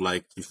terms of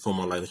like the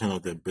formalization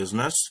of their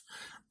business,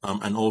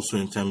 and also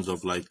in terms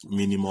of like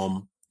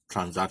minimum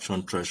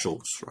transaction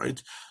thresholds,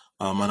 right?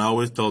 And I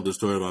always tell the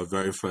story of our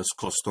very first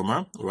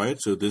customer, right?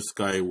 So this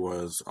guy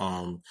was,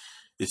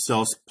 he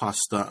sells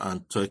pasta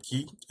and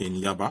turkey in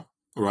Yaba,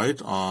 right?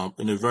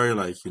 In a very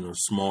like,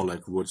 small,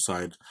 like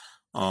roadside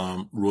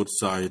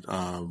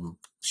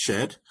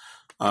shed.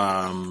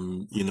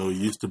 He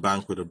used to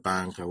bank with a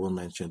bank. I won't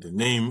mention the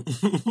name.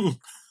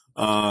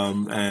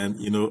 And,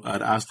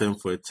 I'd asked them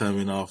for a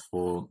terminal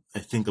for, I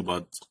think,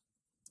 about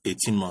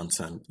 18 months,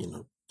 and,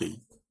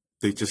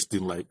 they just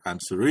didn't like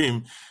answer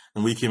him.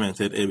 And we came and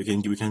said, hey, we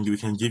can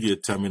give you a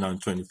terminal in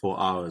 24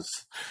 hours.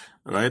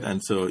 Right.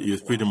 And so it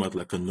was pretty much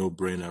like a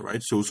no-brainer,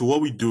 right? So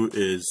what we do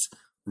is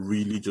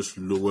really just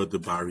lower the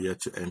barrier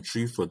to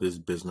entry for these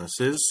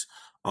businesses.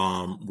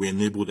 We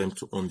enable them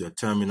to own their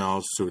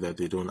terminals so that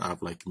they don't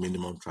have like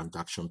minimum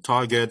transaction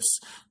targets,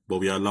 but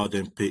we allow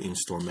them to pay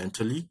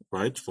instrumentally,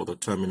 right, for the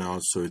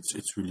terminals. So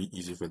it's really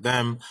easy for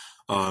them.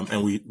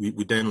 And we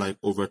then, like,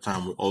 over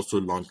time, we also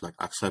launched like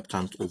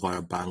acceptance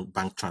via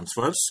bank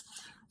transfers,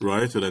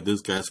 right? So that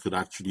these guys could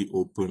actually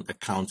open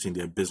accounts in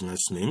their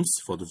business names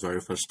for the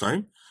very first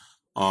time.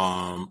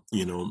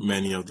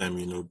 Many of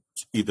them,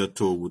 either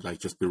two would like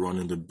just be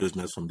running the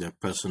business from their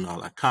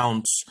personal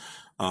accounts.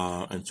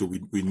 And so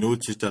we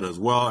noticed that as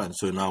well. And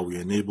so now we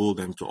enable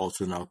them to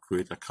also now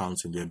create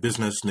accounts in their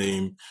business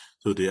name.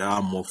 So they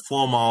are more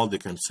formal. They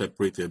can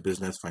separate their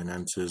business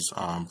finances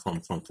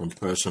from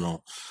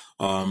personal.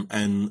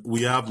 And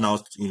we have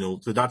now,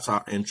 so that's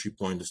our entry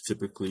point, is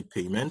typically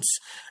payments.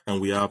 And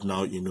we have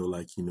now,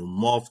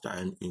 morphed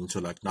and into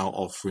like now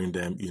offering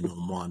them,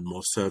 more and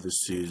more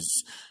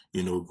services,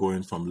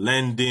 going from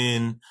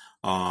lending,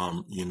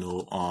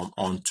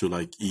 onto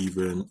like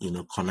even,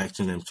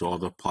 connecting them to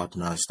other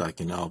partners that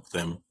can help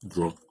them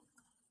grow.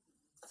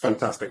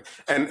 Fantastic.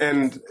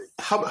 And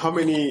how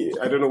many,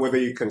 I don't know whether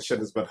you can share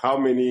this, but how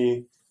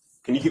many,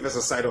 can you give us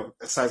a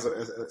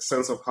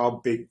sense of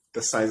how big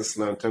the size is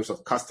now in terms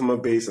of customer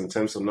base, in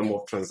terms of number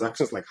of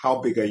transactions? Like, how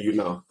big are you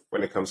now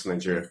when it comes to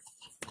Nigeria?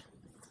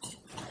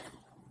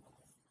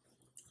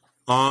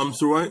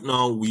 So right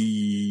now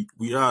we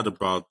are at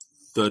about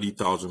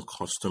 30,000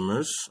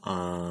 customers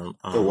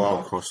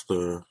across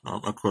the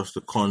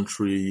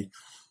country.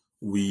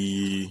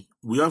 We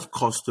have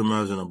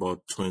customers in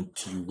about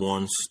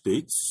 21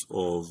 states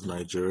of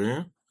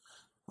Nigeria,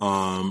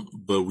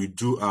 but we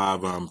do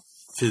have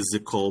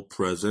physical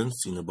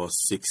presence in about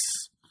 6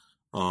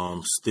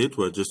 states.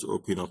 We're just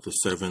opening up to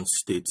 7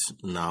 states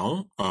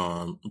now,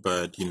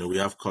 but we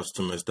have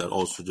customers that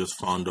also just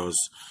found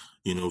us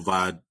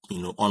via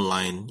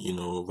online,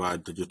 via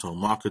digital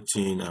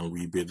marketing, and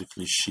we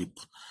basically ship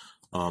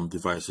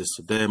devices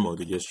to them, or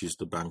they just use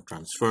the bank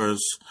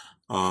transfers.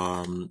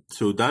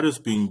 So that has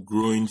been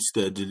growing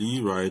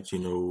steadily, right?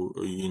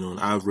 On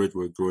average,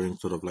 we're growing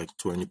sort of like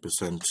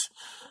 20%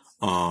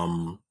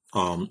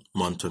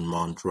 month on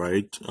month,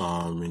 right?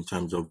 In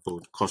terms of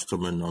both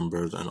customer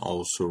numbers and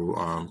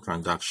also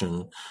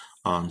transaction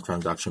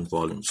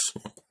volumes.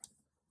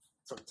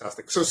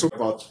 Fantastic. So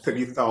about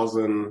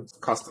 30,000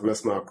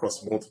 customers now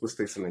across multiple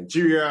states in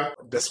Nigeria.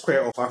 The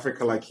Square of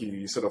Africa, like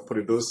you sort of put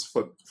it, those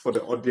for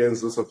the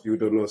audience, those of you who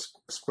don't know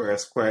Square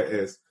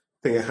is,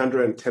 I think,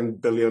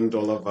 $110 billion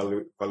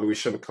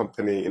valuation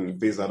company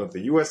based out of the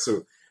US.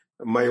 So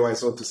Maya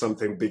is onto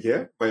something big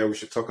here. Maya, we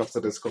should talk after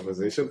this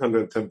conversation.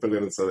 110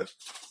 billion is a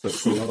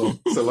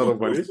lot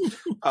of money.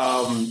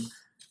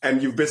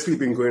 And you've basically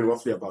been growing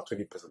roughly about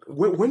 20%.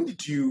 When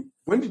did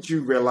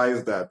you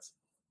realize that?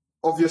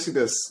 Obviously,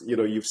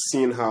 you've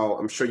seen how,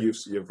 I'm sure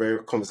you're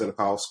very confident of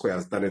how Square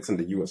has done it in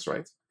the US,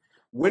 right?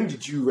 When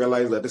did you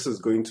realize that this is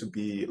going to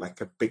be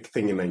like a big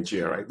thing in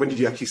Nigeria, right? When did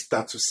you actually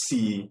start to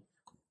see,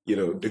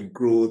 the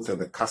growth and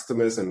the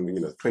customers and,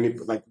 20,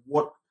 like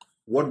what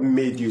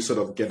made you sort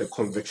of get a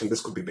conviction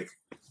this could be big?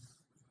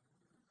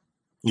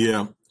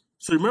 Yeah.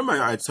 So remember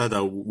I said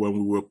that when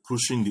we were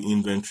pushing the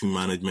inventory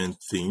management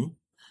thing,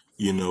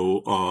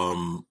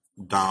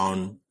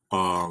 down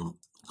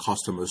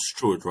customers'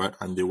 throat, right?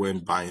 And they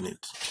weren't buying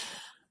it.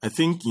 I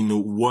think,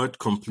 what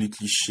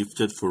completely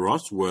shifted for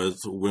us was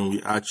when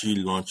we actually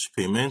launched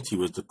payment, it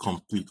was the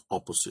complete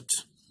opposite,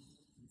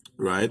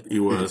 right? It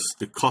was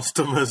the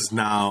customers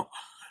now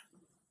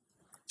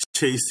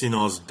chasing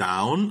us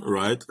down,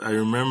 right? I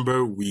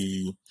remember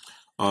we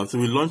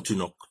launched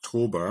in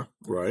October,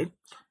 right?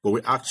 But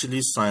we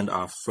actually signed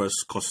our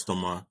first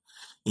customer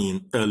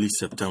in early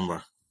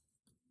September,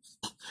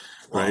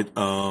 right?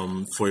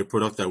 For a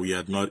product that we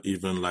had not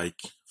even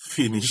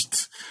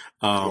finished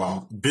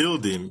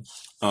building,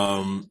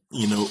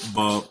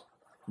 but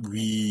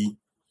we,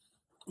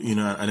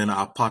 and then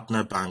our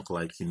partner bank,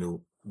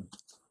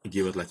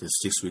 gave it a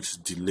 6 weeks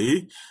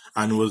delay,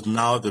 and it was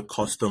now the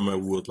customer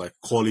was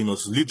calling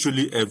us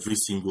literally every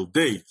single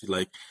day,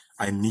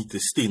 I need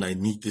this thing, I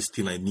need this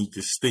thing, I need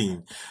this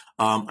thing.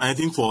 I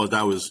think for us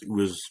that was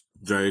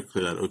very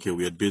clear that okay,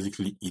 we had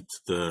basically hit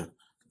the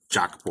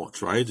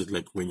jackpot, right? It's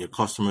like when your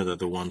customers are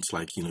the ones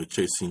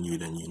chasing you,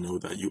 then you know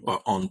that you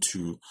are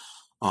onto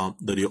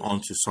you're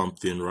onto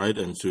something, right?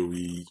 And so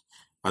we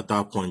at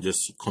that point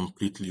just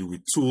completely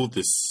retooled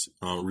the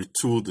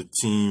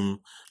team,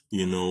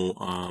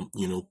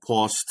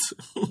 post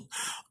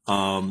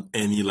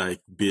any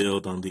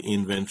build on the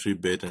inventory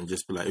bit and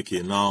just be like,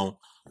 okay, now,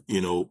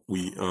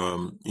 we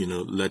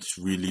let's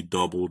really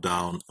double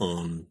down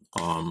on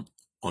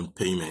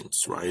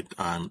payments, right?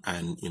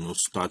 And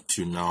start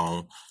to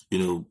now,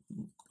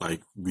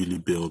 really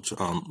build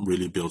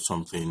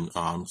something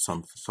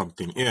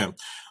here.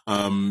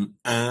 And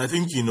I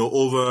think,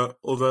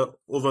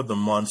 over the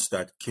months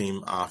that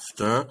came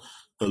after,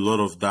 a lot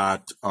of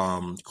that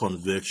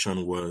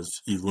conviction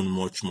was even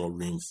much more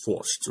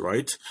reinforced,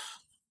 right?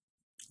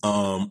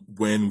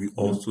 When we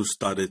also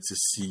started to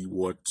see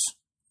what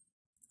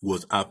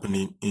was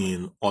happening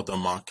in other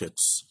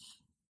markets,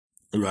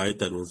 right,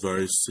 that were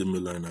very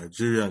similar in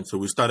Nigeria. And so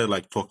we started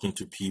talking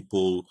to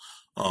people,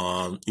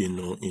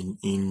 in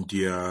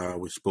India.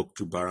 We spoke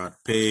to Bharat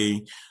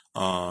Pay,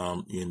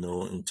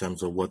 in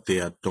terms of what they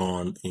had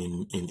done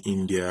in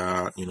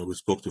India. We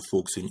spoke to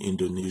folks in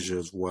Indonesia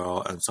as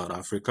well and South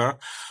Africa.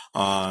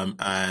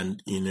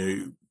 And,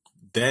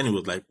 then it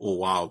was like, oh,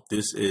 wow,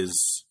 this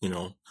is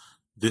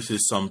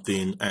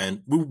something.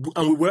 And we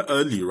were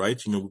early,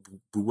 right? We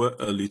were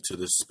early to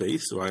the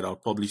space, right? I'll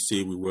probably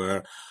say we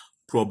were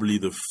probably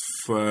the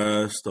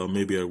first, or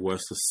maybe it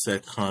was the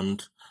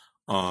second,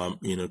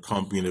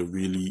 company that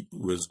really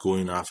was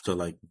going after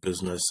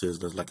businesses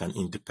that's an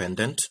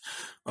independent,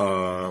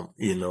 and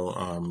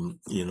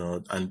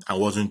I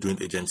wasn't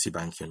doing agency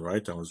banking,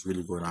 right? I was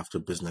really going after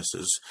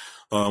businesses.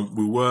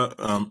 We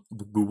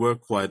were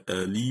quite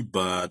early,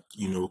 but,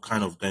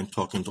 kind of then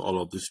talking to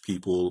all of these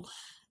people,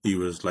 he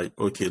was like,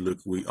 okay, look,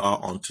 we are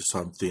onto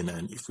something.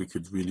 And if we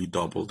could really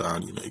double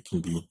down, it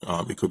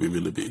could be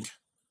really big.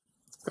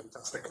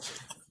 Fantastic.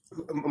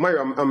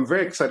 Mario, I'm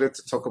very excited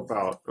to talk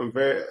about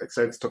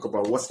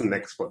what's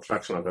next for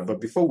Traction out there.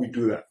 But before we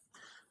do that,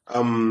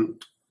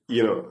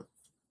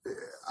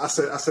 as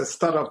a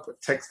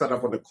tech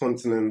startup on the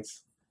continent,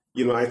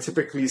 I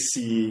typically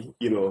see,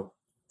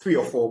 3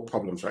 or 4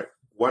 problems, right?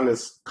 One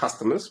is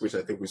customers, which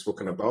I think we've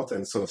spoken about,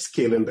 and sort of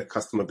scaling the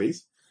customer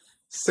base.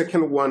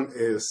 Second one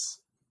is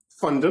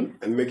funding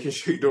and making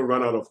sure you don't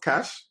run out of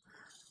cash.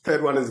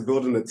 Third one is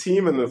building a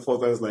team, and the fourth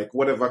one is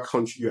whatever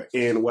country you're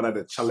in, what are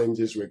the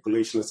challenges,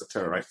 regulations,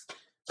 etc. Right?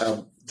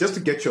 Just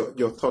to get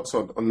your thoughts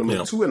on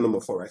number 2 and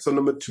number 4, right? So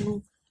number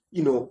 2,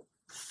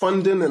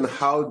 funding, and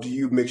how do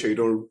you make sure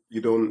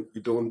you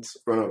don't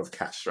run out of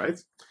cash,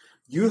 right?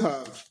 You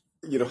have,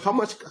 how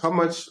much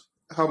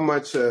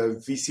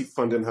VC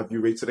funding have you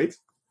raised to date?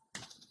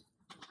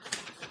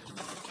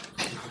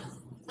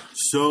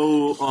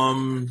 So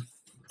I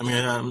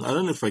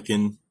don't know if I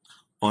can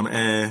on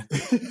air,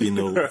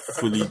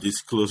 fully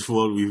disclose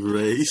what we've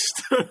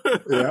raised.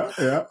 Yeah.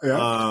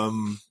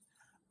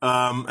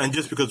 And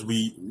just because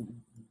we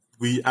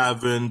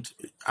haven't,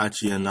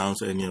 actually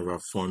announce any of our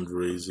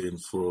fundraising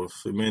for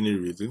many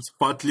reasons,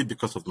 partly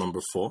because of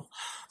number 4.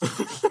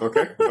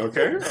 Okay.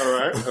 All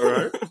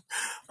right.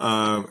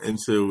 And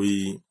so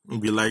we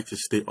like to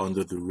stay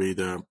under the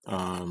radar,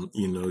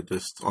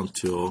 just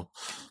until,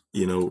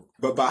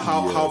 But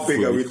how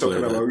big are we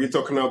talking about? Are we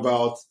talking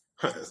about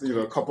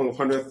a couple of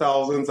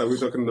 100,000? Are we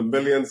talking the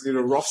millions?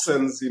 Rough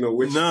sense.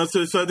 Which? No,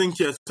 so I think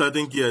yes.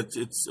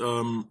 It's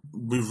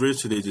we've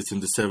raised today. It's in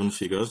the 7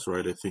 figures,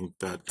 right? I think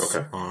that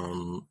Okay.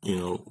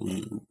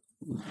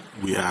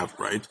 We have,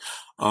 right.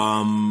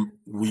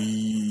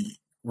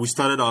 We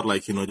started out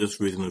just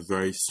raising a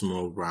very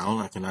small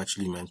round. I can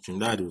actually mention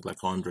that it was like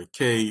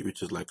 100K,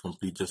 which is like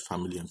complete just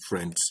family and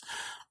friends.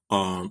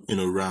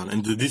 Round.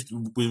 And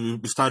we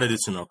started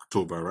this in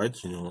October, right?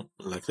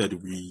 Like I said,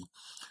 we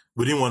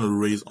didn't want to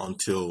raise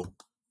until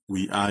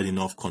we had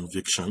enough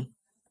conviction,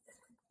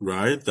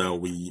 right? That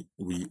we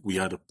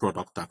had a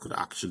product that could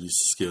actually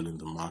scale in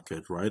the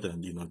market, right?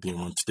 And, didn't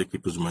want to take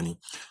people's money.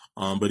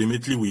 But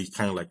immediately we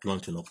kind of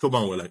launched in October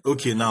and we're like,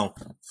 okay, now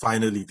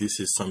finally this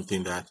is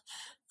something that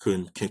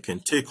can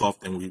take off.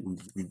 And we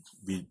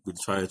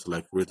decided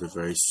to raise a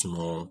very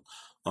small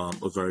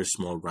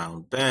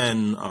round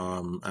then,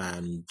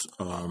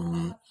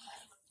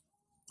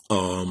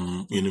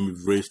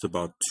 we've raised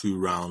about 2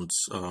 rounds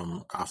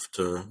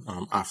after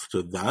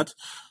that.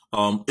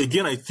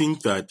 Again, I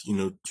think that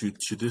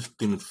to this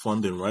thing with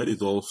funding, right,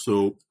 is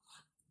also,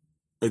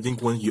 I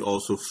think when you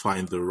also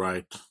find the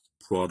right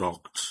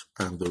product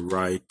and the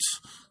right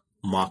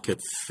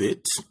market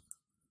fit,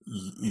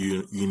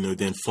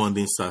 then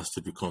funding starts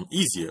to become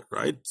easier,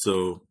 right?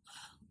 So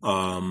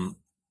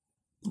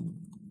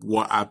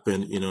what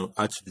happened,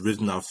 actually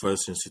raising our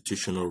first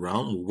institutional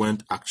round, we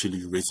weren't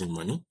actually raising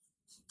money,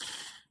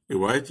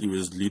 right? It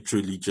was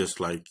literally just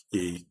like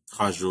a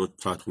casual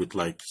chat with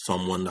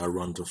someone that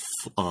runs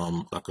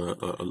a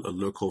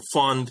local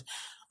fund,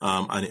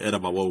 and it heard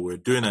about what we were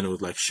doing, and it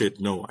was like, shit,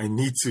 no, I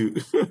need to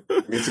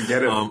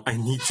get in. I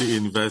need to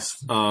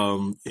invest.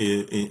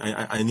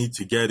 I need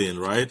to get in,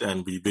 right?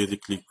 And we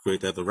basically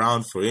created the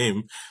round for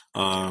him,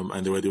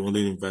 and they were the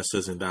only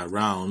investors in that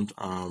round.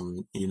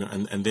 And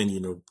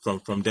then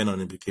from then on,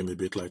 it became a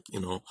bit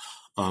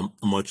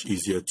much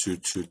easier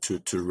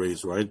to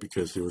raise, right?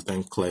 Because it was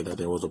then clear that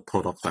there was a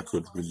product that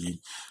could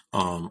really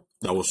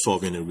that was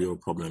solving a real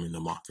problem in the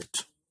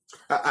market.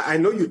 I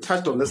know you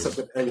touched on this a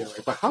bit earlier,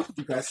 right? But how did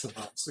you guys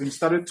survive? So you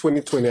started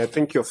 2020. I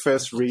think your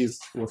first raise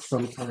was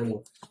sometime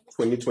in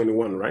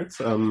 2021, right?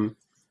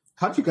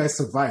 How did you guys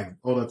survive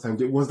all the time?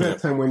 Was there a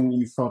time when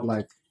you felt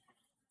like,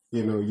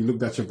 you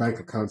looked at your bank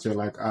account, you're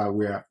like,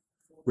 we're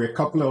a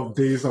couple of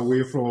days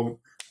away from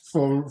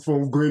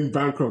going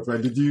bankrupt,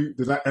 right? Did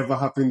that ever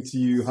happen to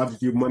you? How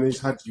did you manage?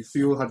 How did you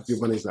feel? How did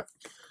you manage that?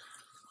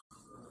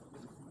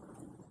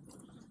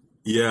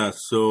 Yeah,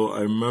 so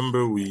I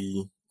remember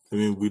we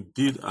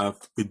did have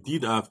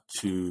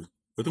to,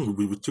 I think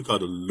we took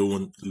out a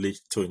loan late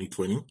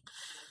 2020.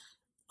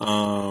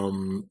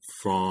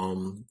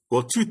 From,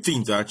 well, 2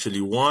 things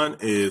actually. One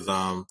is,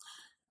 I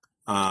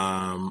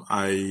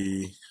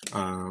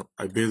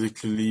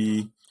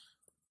basically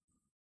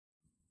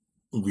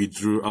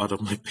withdrew out of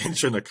my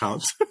pension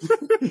account.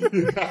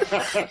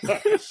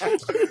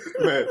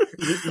 Man,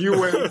 you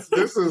went,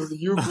 this is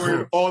you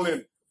going all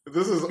in.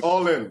 This is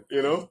all in,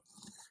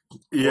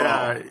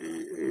 Yeah, wow.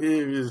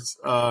 It was,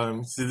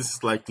 so this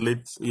is late,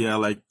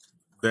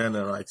 then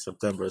in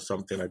September or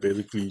something. I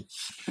basically,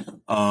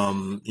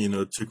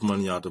 took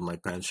money out of my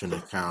pension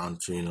account,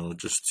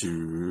 just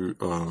to,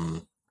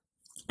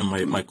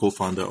 and my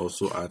co-founder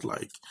also had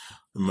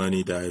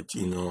money that,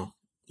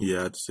 he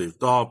had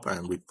saved up,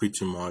 and we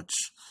pretty much,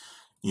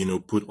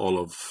 put all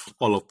of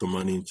the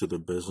money into the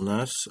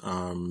business.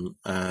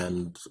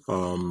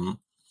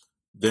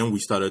 Then we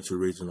started to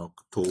raise in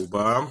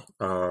October.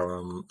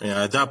 And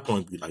at that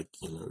point, we it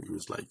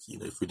was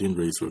if we didn't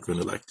raise, we were going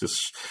to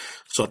just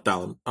shut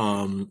down.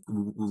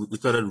 We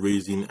started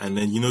raising, and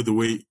then, the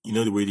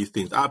way these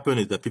things happen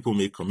is that people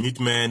make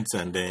commitments,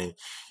 and then,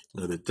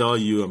 they tell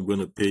you, I'm going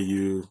to pay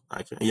you.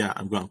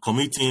 I'm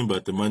committing,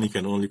 but the money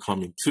can only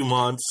come in 2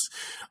 months,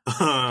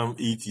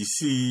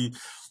 etc.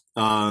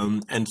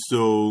 And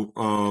so,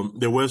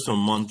 there were some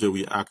months where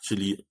we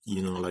actually,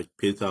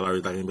 paid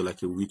salaries maybe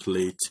a week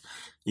late,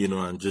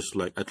 and just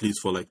at least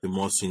for the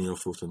more senior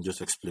folks, and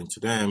just explain to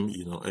them,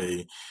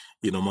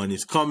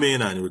 money's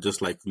coming, and we're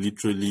just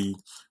literally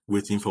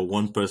waiting for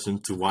one person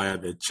to wire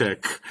the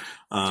check,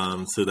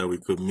 so that we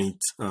could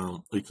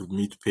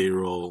meet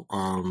payroll.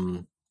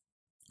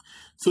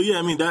 So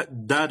yeah,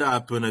 that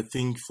happened. I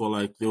think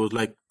for there was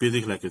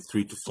basically a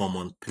 3 to 4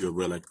 month period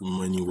where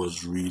money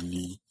was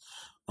really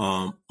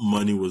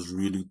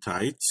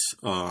tight,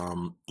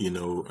 and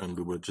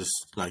we were just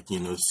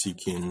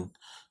seeking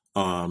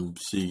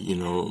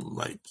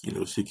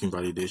seeking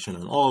validation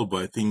and all.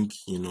 But I think,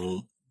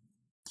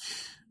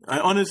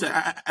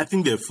 I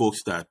think there are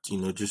folks that,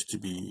 just to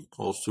be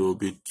also a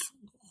bit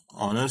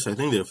honest, I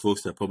think there are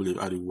folks that probably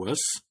had it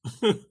worse.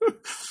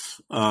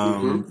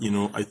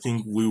 I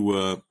think we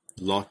were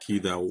lucky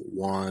that,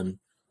 one,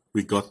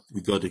 we got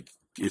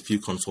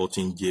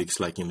consulting gigs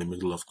like in the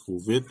middle of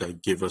COVID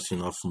that gave us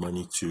enough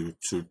money to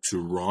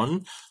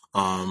run.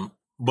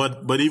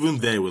 But even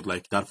there with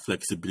like that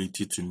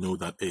flexibility to know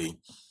that, hey,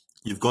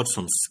 you've got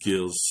some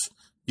skills,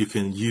 you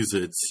can use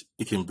it,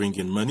 it can bring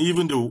in money.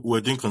 Even though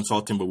we're doing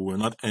consulting, but we're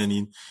not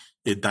earning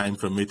a dime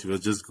from it. It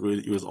was just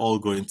great. It was all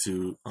going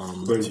to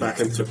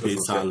back into pay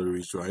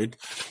salaries, right?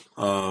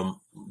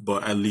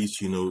 But at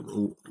least,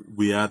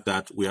 we had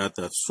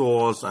that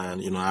source,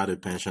 and I had a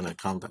pension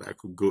account that I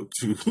could go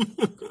to.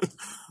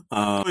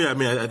 I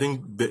mean, I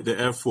think the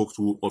air folks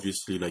will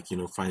obviously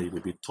find it a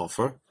bit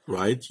tougher,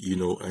 right?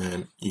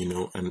 And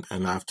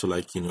have to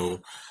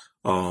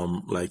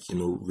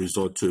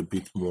resort to a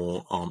bit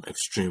more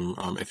extreme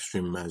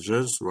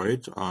measures,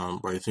 right?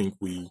 But I think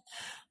we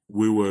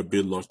were a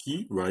bit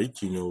lucky, right?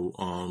 To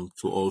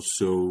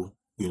also,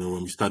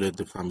 when we started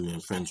the family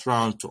and friends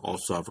round, to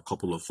also have a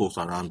couple of folks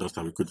around us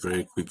that we could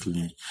very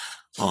quickly,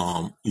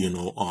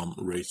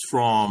 raise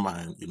from,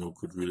 and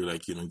could really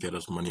get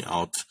us money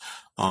out,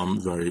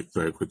 very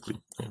very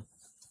quickly. Yeah.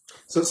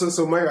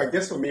 So Mike, I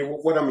guess for me,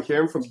 what I'm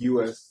hearing from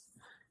you is,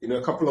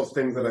 a couple of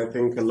things that I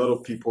think a lot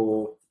of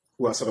people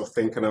who are sort of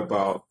thinking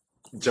about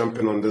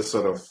jumping on this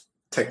sort of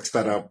tech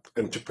startup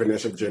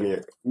entrepreneurship journey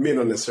may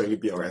not necessarily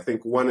be aware. I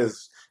think one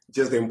is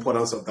just the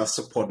importance of that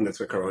support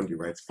network around you,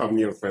 right?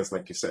 Family and friends,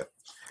 like you said.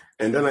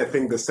 And then I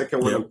think the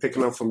second one I'm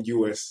picking up from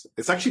you is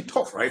it's actually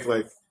tough, right?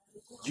 Like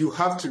you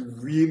have to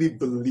really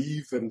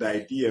believe in the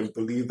idea and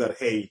believe that,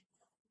 hey,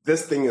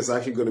 this thing is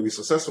actually going to be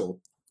successful.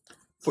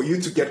 For you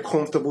to get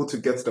comfortable, to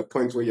get to the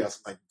point where you're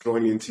like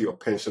drawing into your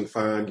pension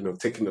fund,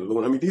 taking a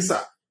loan. I mean, these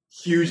are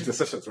huge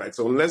decisions, right?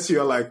 So unless you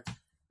have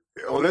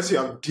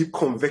deep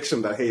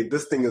conviction that, hey,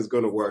 this thing is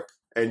going to work,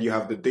 and you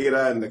have the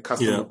data and the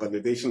customer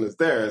validation is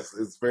there,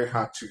 it's very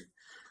hard to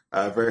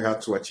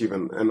achieve.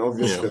 And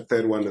obviously the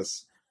third one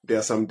is there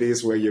are some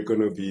days where you're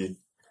going to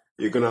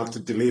have to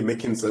delay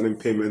making certain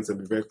payments and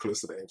be very close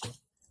to the edge.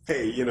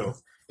 Hey,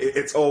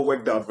 it's all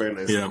worked out very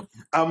nicely.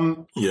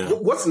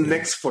 What's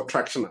next for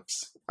Traction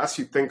Apps as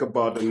you think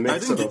about the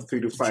next sort of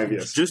 3 to 5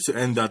 years? Just to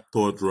end that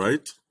thought,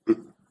 right,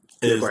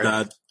 is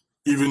that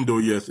even though,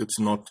 yes, it's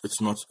not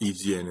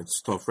easy and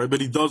it's tough, right?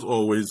 But it does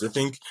always, I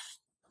think,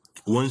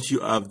 once you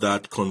have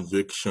that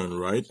conviction,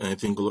 right? And I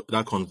think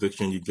that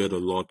conviction, you get a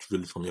lot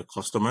really from your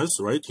customers,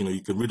 right?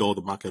 You can read all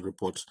the market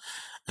reports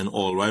and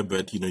all, right?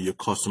 But, your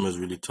customers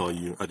really tell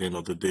you at the end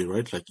of the day,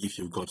 right? Like if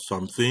you've got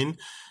something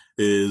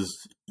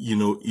is,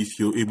 if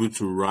you're able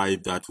to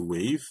ride that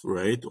wave,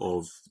 right,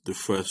 of the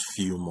first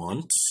few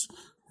months,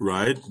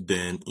 right,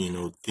 then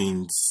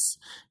things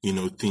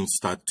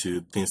start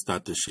to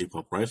shape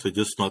up, right? So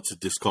just not to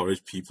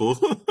discourage people,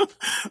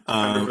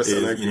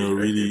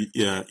 really,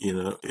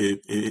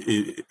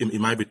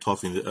 it might be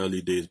tough in the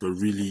early days, but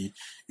really,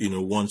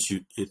 once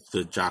you hit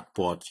the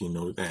jackpot,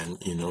 then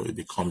it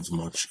becomes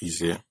much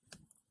easier.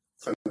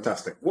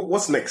 Fantastic.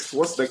 What's next?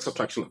 What's next for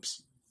Traction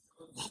Apps?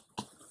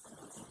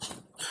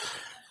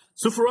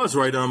 So for us,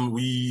 right,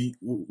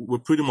 we're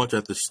pretty much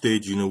at the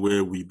stage,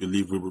 where we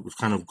believe we've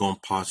kind of gone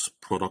past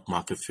product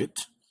market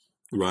fit,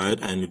 right?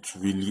 And it's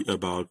really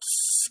about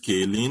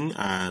scaling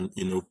and,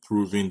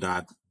 proving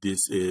that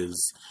this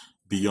is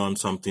beyond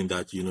something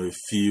that, a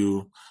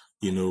few,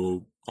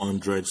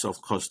 hundreds of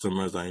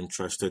customers are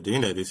interested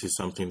in, that this is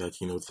something that,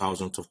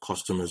 thousands of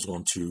customers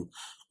want to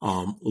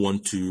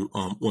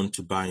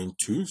buy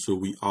into. So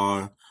we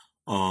are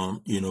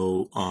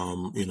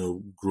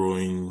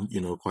growing,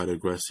 quite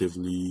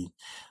aggressively.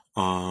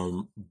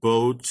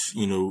 Both,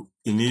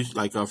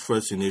 our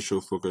first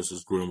initial focus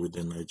is growing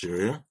within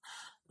Nigeria.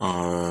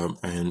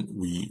 And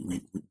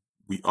we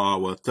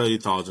are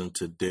 30,000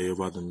 today.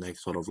 Over the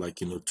next sort of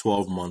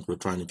 12 months, we're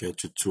trying to get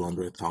to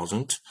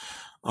 200,000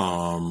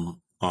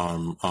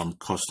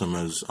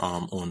 customers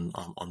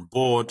on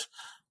board.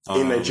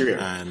 In Nigeria.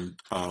 And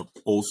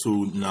also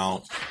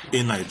now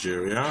in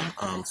Nigeria,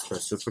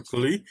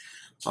 specifically.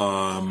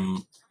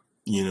 And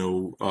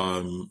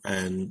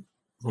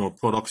from a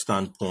product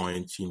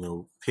standpoint,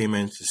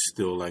 payments is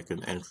still like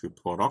an entry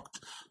product,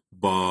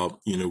 but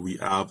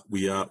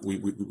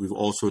we've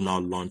also now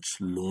launched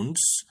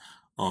loans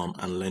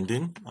and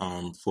lending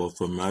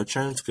for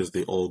merchants, because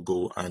they all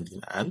go hand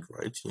in hand,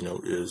 right?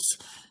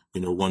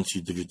 Once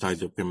you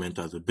digitize your payment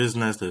as a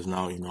business, there's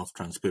now enough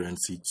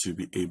transparency to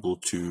be able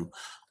to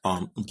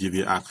give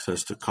you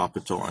access to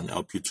capital and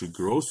help you to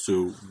grow.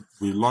 So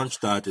we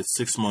launched that. It's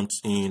 6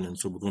 months in, and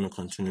so we're going to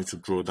continue to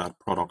grow that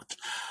product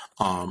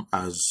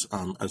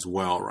as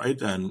well, right?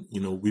 And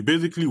we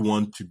basically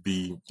want to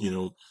be,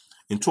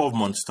 in 12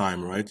 months'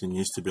 time, right? It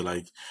needs to be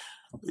like,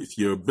 if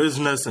you're a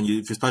business and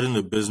if you're starting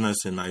a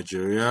business in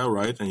Nigeria,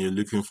 right, and you're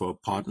looking for a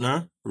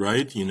partner,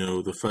 right,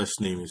 the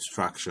first name is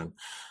Traction.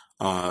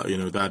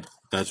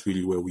 That's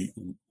really where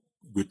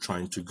we're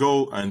trying to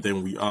go. And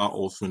then we are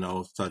also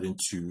now starting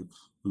to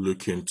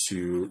look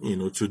into,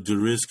 to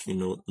de-risk,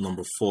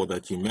 number 4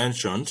 that you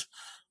mentioned,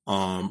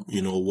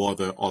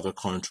 what are other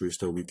countries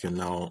that we can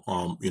now,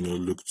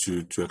 look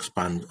to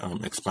expand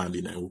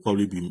in. And we'll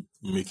probably be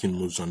making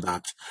moves on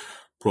that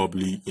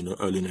probably,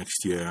 early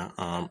next year,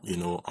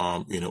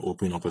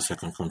 opening up a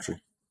second country.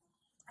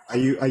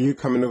 Are you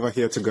coming over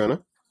here to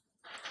Ghana?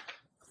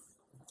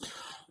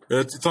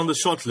 It's on the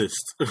short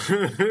list.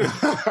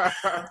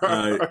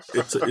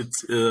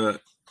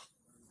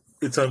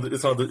 It's on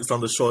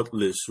the short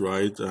list,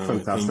 right?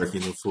 Fantastic. I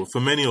think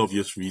for many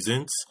obvious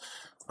reasons.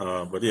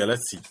 But yeah,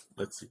 let's see.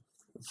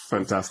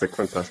 Fantastic.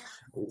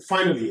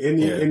 Finally,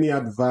 any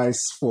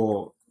advice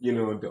for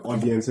the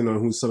audience,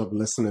 who's sort of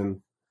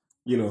listening,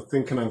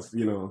 thinking of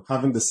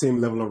having the same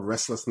level of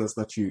restlessness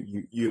that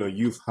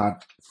you've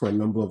had for a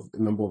number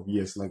of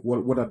years? Like,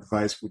 what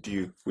advice would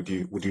you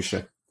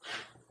share?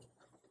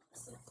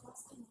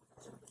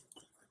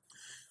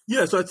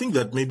 Yeah, so I think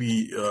that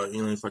maybe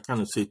if I kind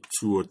of say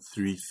 2 or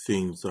 3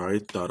 things,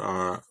 right, that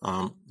are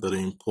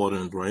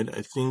important, right?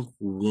 I think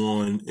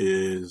one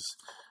is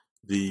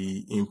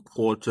the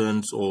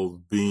importance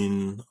of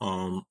being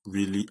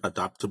really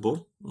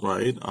adaptable,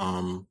 right?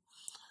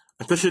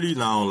 Especially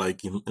now,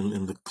 like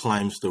in the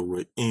climes that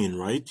we're in,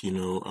 right?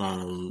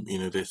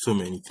 There's so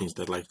many things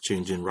that like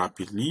changing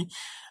rapidly,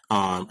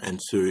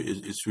 and so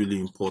it's really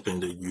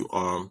important that you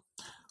are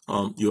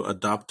you're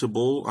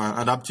adaptable.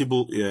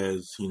 Adaptable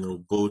is,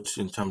 both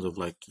in terms of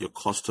like your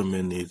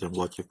customer needs and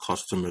what your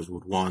customers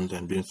would want,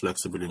 and being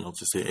flexible enough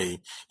to say,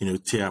 hey,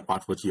 tear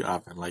apart what you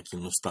have and like,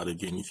 start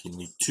again if you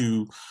need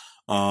to.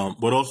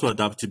 But also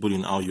adaptable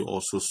in how you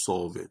also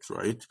solve it,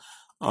 right?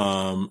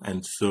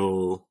 And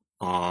so,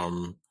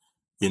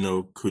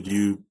 could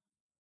you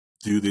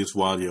do this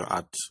while you're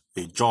at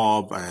a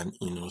job and,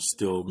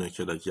 still make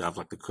sure that you have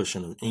like a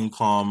cushion of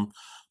income,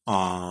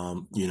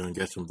 and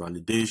get some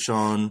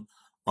validation?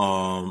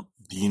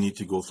 Do you need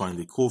to go find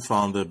a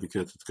co-founder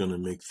because it's going to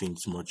make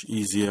things much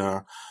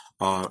easier?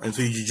 And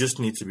so you just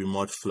need to be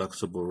much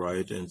flexible,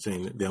 right? And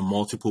saying there are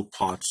multiple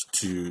parts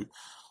to,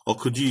 or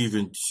could you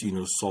even,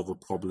 solve a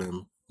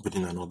problem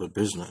within another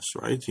business,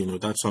 right?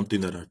 That's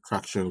something that at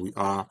Traction we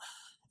are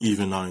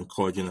even now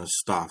encouraging as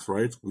staff,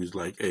 right? With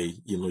like, hey,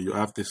 you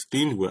have this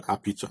thing, we're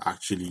happy to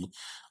actually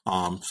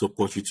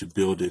support you to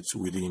build it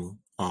within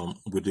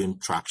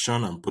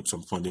Traction and put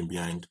some funding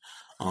behind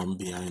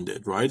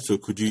it, right? So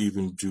could you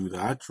even do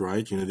that,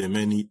 right? There are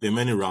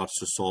many routes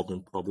to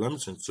solving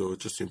problems, and so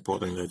it's just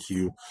important that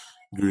you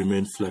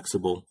remain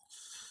flexible.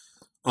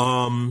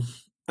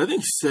 I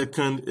think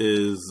second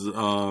is,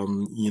 I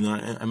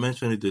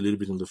mentioned it a little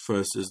bit in the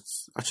first,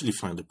 is actually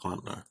find a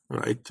partner,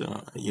 right?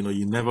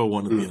 You never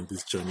want to be on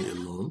this journey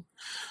alone.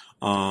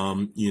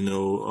 And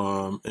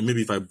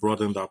maybe if I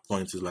broaden that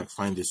point, is like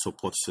find a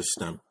support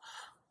system,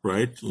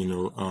 right?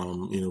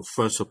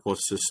 First support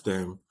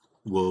system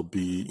will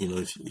be,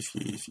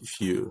 if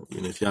you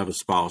have a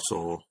spouse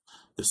or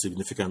a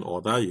significant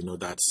other,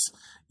 that's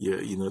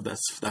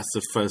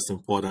the first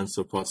important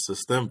support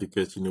system,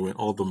 because when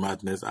all the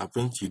madness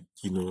happens,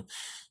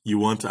 you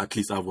want to at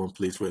least have one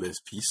place where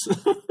there's peace.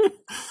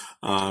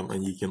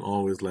 And you can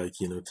always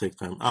take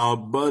time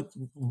out, but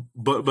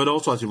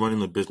also as you're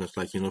running a business,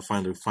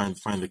 find a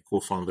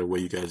co-founder where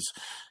you guys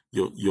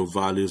your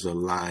values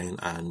align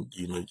and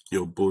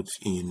you're both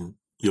in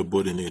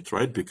it,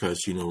 right?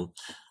 Because in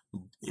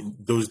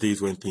those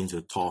days when things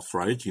are tough,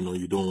 right,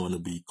 you don't want to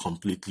be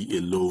completely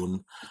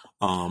alone,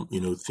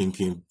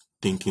 thinking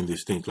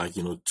these things like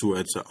 2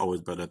 heads are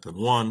always better than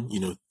 1,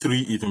 3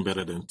 even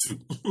better than 2.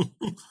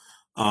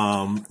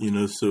 Find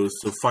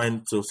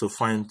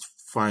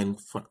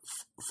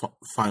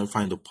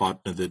a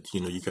partner that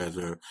you guys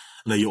are,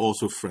 and that you're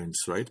also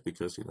friends, right?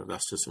 Because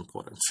that's just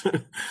important.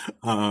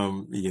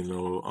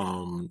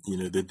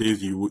 The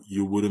days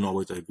you wouldn't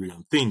always agree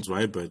on things,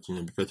 right? But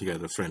because you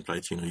guys are friends,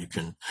 right? You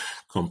can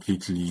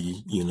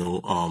completely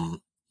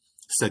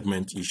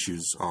segment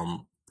issues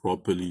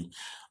properly.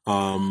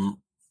 Also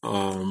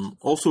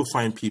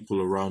find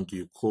people around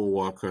you,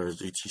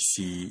 co-workers,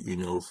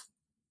 etc.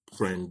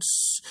 Friends,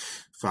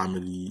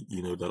 family,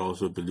 that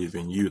also believe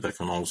in you, that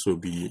can also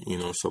be,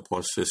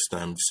 support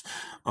systems,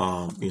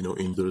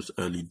 in those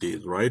early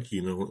days, right?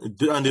 And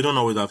they don't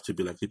always have to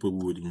be like people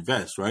who would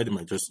invest, right? It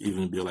might just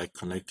even be like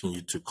connecting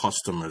you to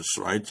customers,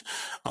 right?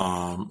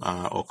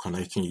 Or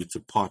connecting you to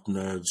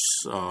partners.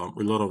 A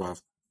lot of our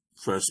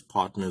first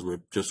partners were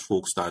just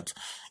folks that,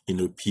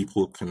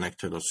 people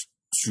connected us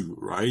to,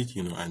 right?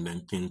 And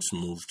then things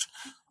moved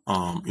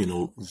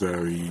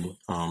very,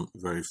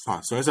 very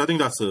fast. So I think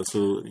that's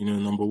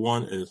number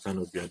one is kind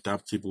of be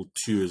adaptable.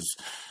 2 is,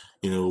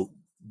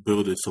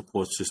 build a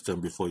support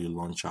system before you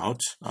launch out.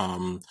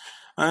 And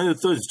the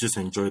third is just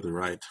enjoy the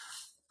ride,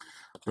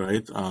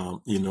 right?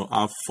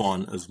 Have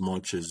fun as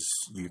much as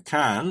you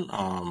can.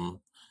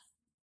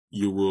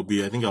 You will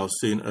be, I think I was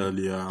saying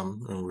earlier,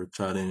 when we were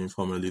chatting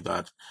informally,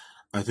 that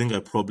I think I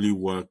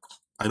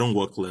don't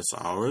work less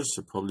hours.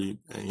 So probably,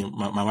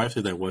 my wife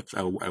said I work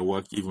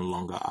even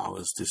longer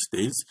hours these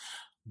days,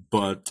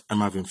 but I'm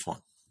having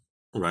fun,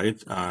 right?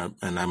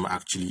 And I'm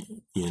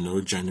actually,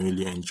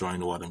 genuinely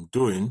enjoying what I'm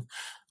doing.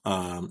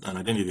 And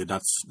at the end of the day,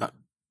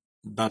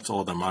 that's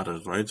all that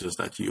matters, right? Just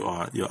that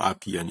you're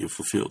happy and you're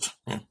fulfilled.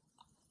 Yeah.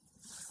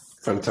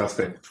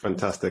 Fantastic.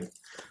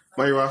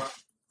 Maiwa,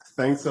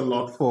 thanks a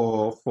lot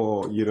for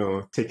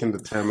taking the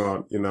time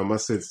out. I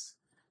must say it's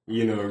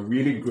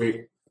really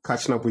great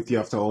catching up with you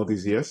after all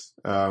these years.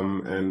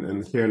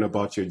 And hearing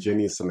about your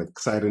journey. It's an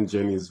exciting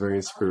journey. It's very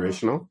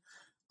inspirational.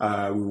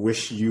 We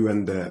wish you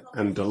and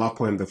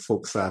Dolapo and the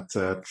folks at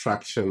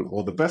Traction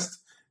all the best,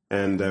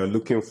 and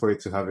looking forward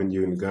to having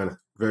you in Ghana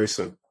very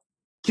soon.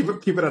 Keep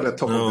it at the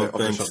top of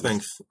the shop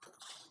list.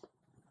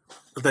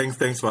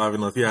 Thanks for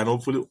having us. Yeah, and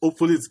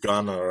hopefully it's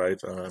Ghana,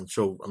 right? I'm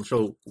sure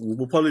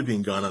we'll probably be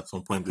in Ghana at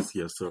some point this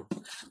year. So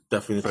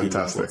definitely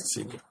fantastic. Look forward to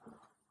seeing you.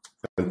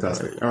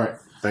 Fantastic. All right.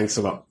 Thanks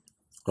a lot.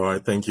 All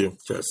right. Thank you.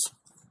 Cheers.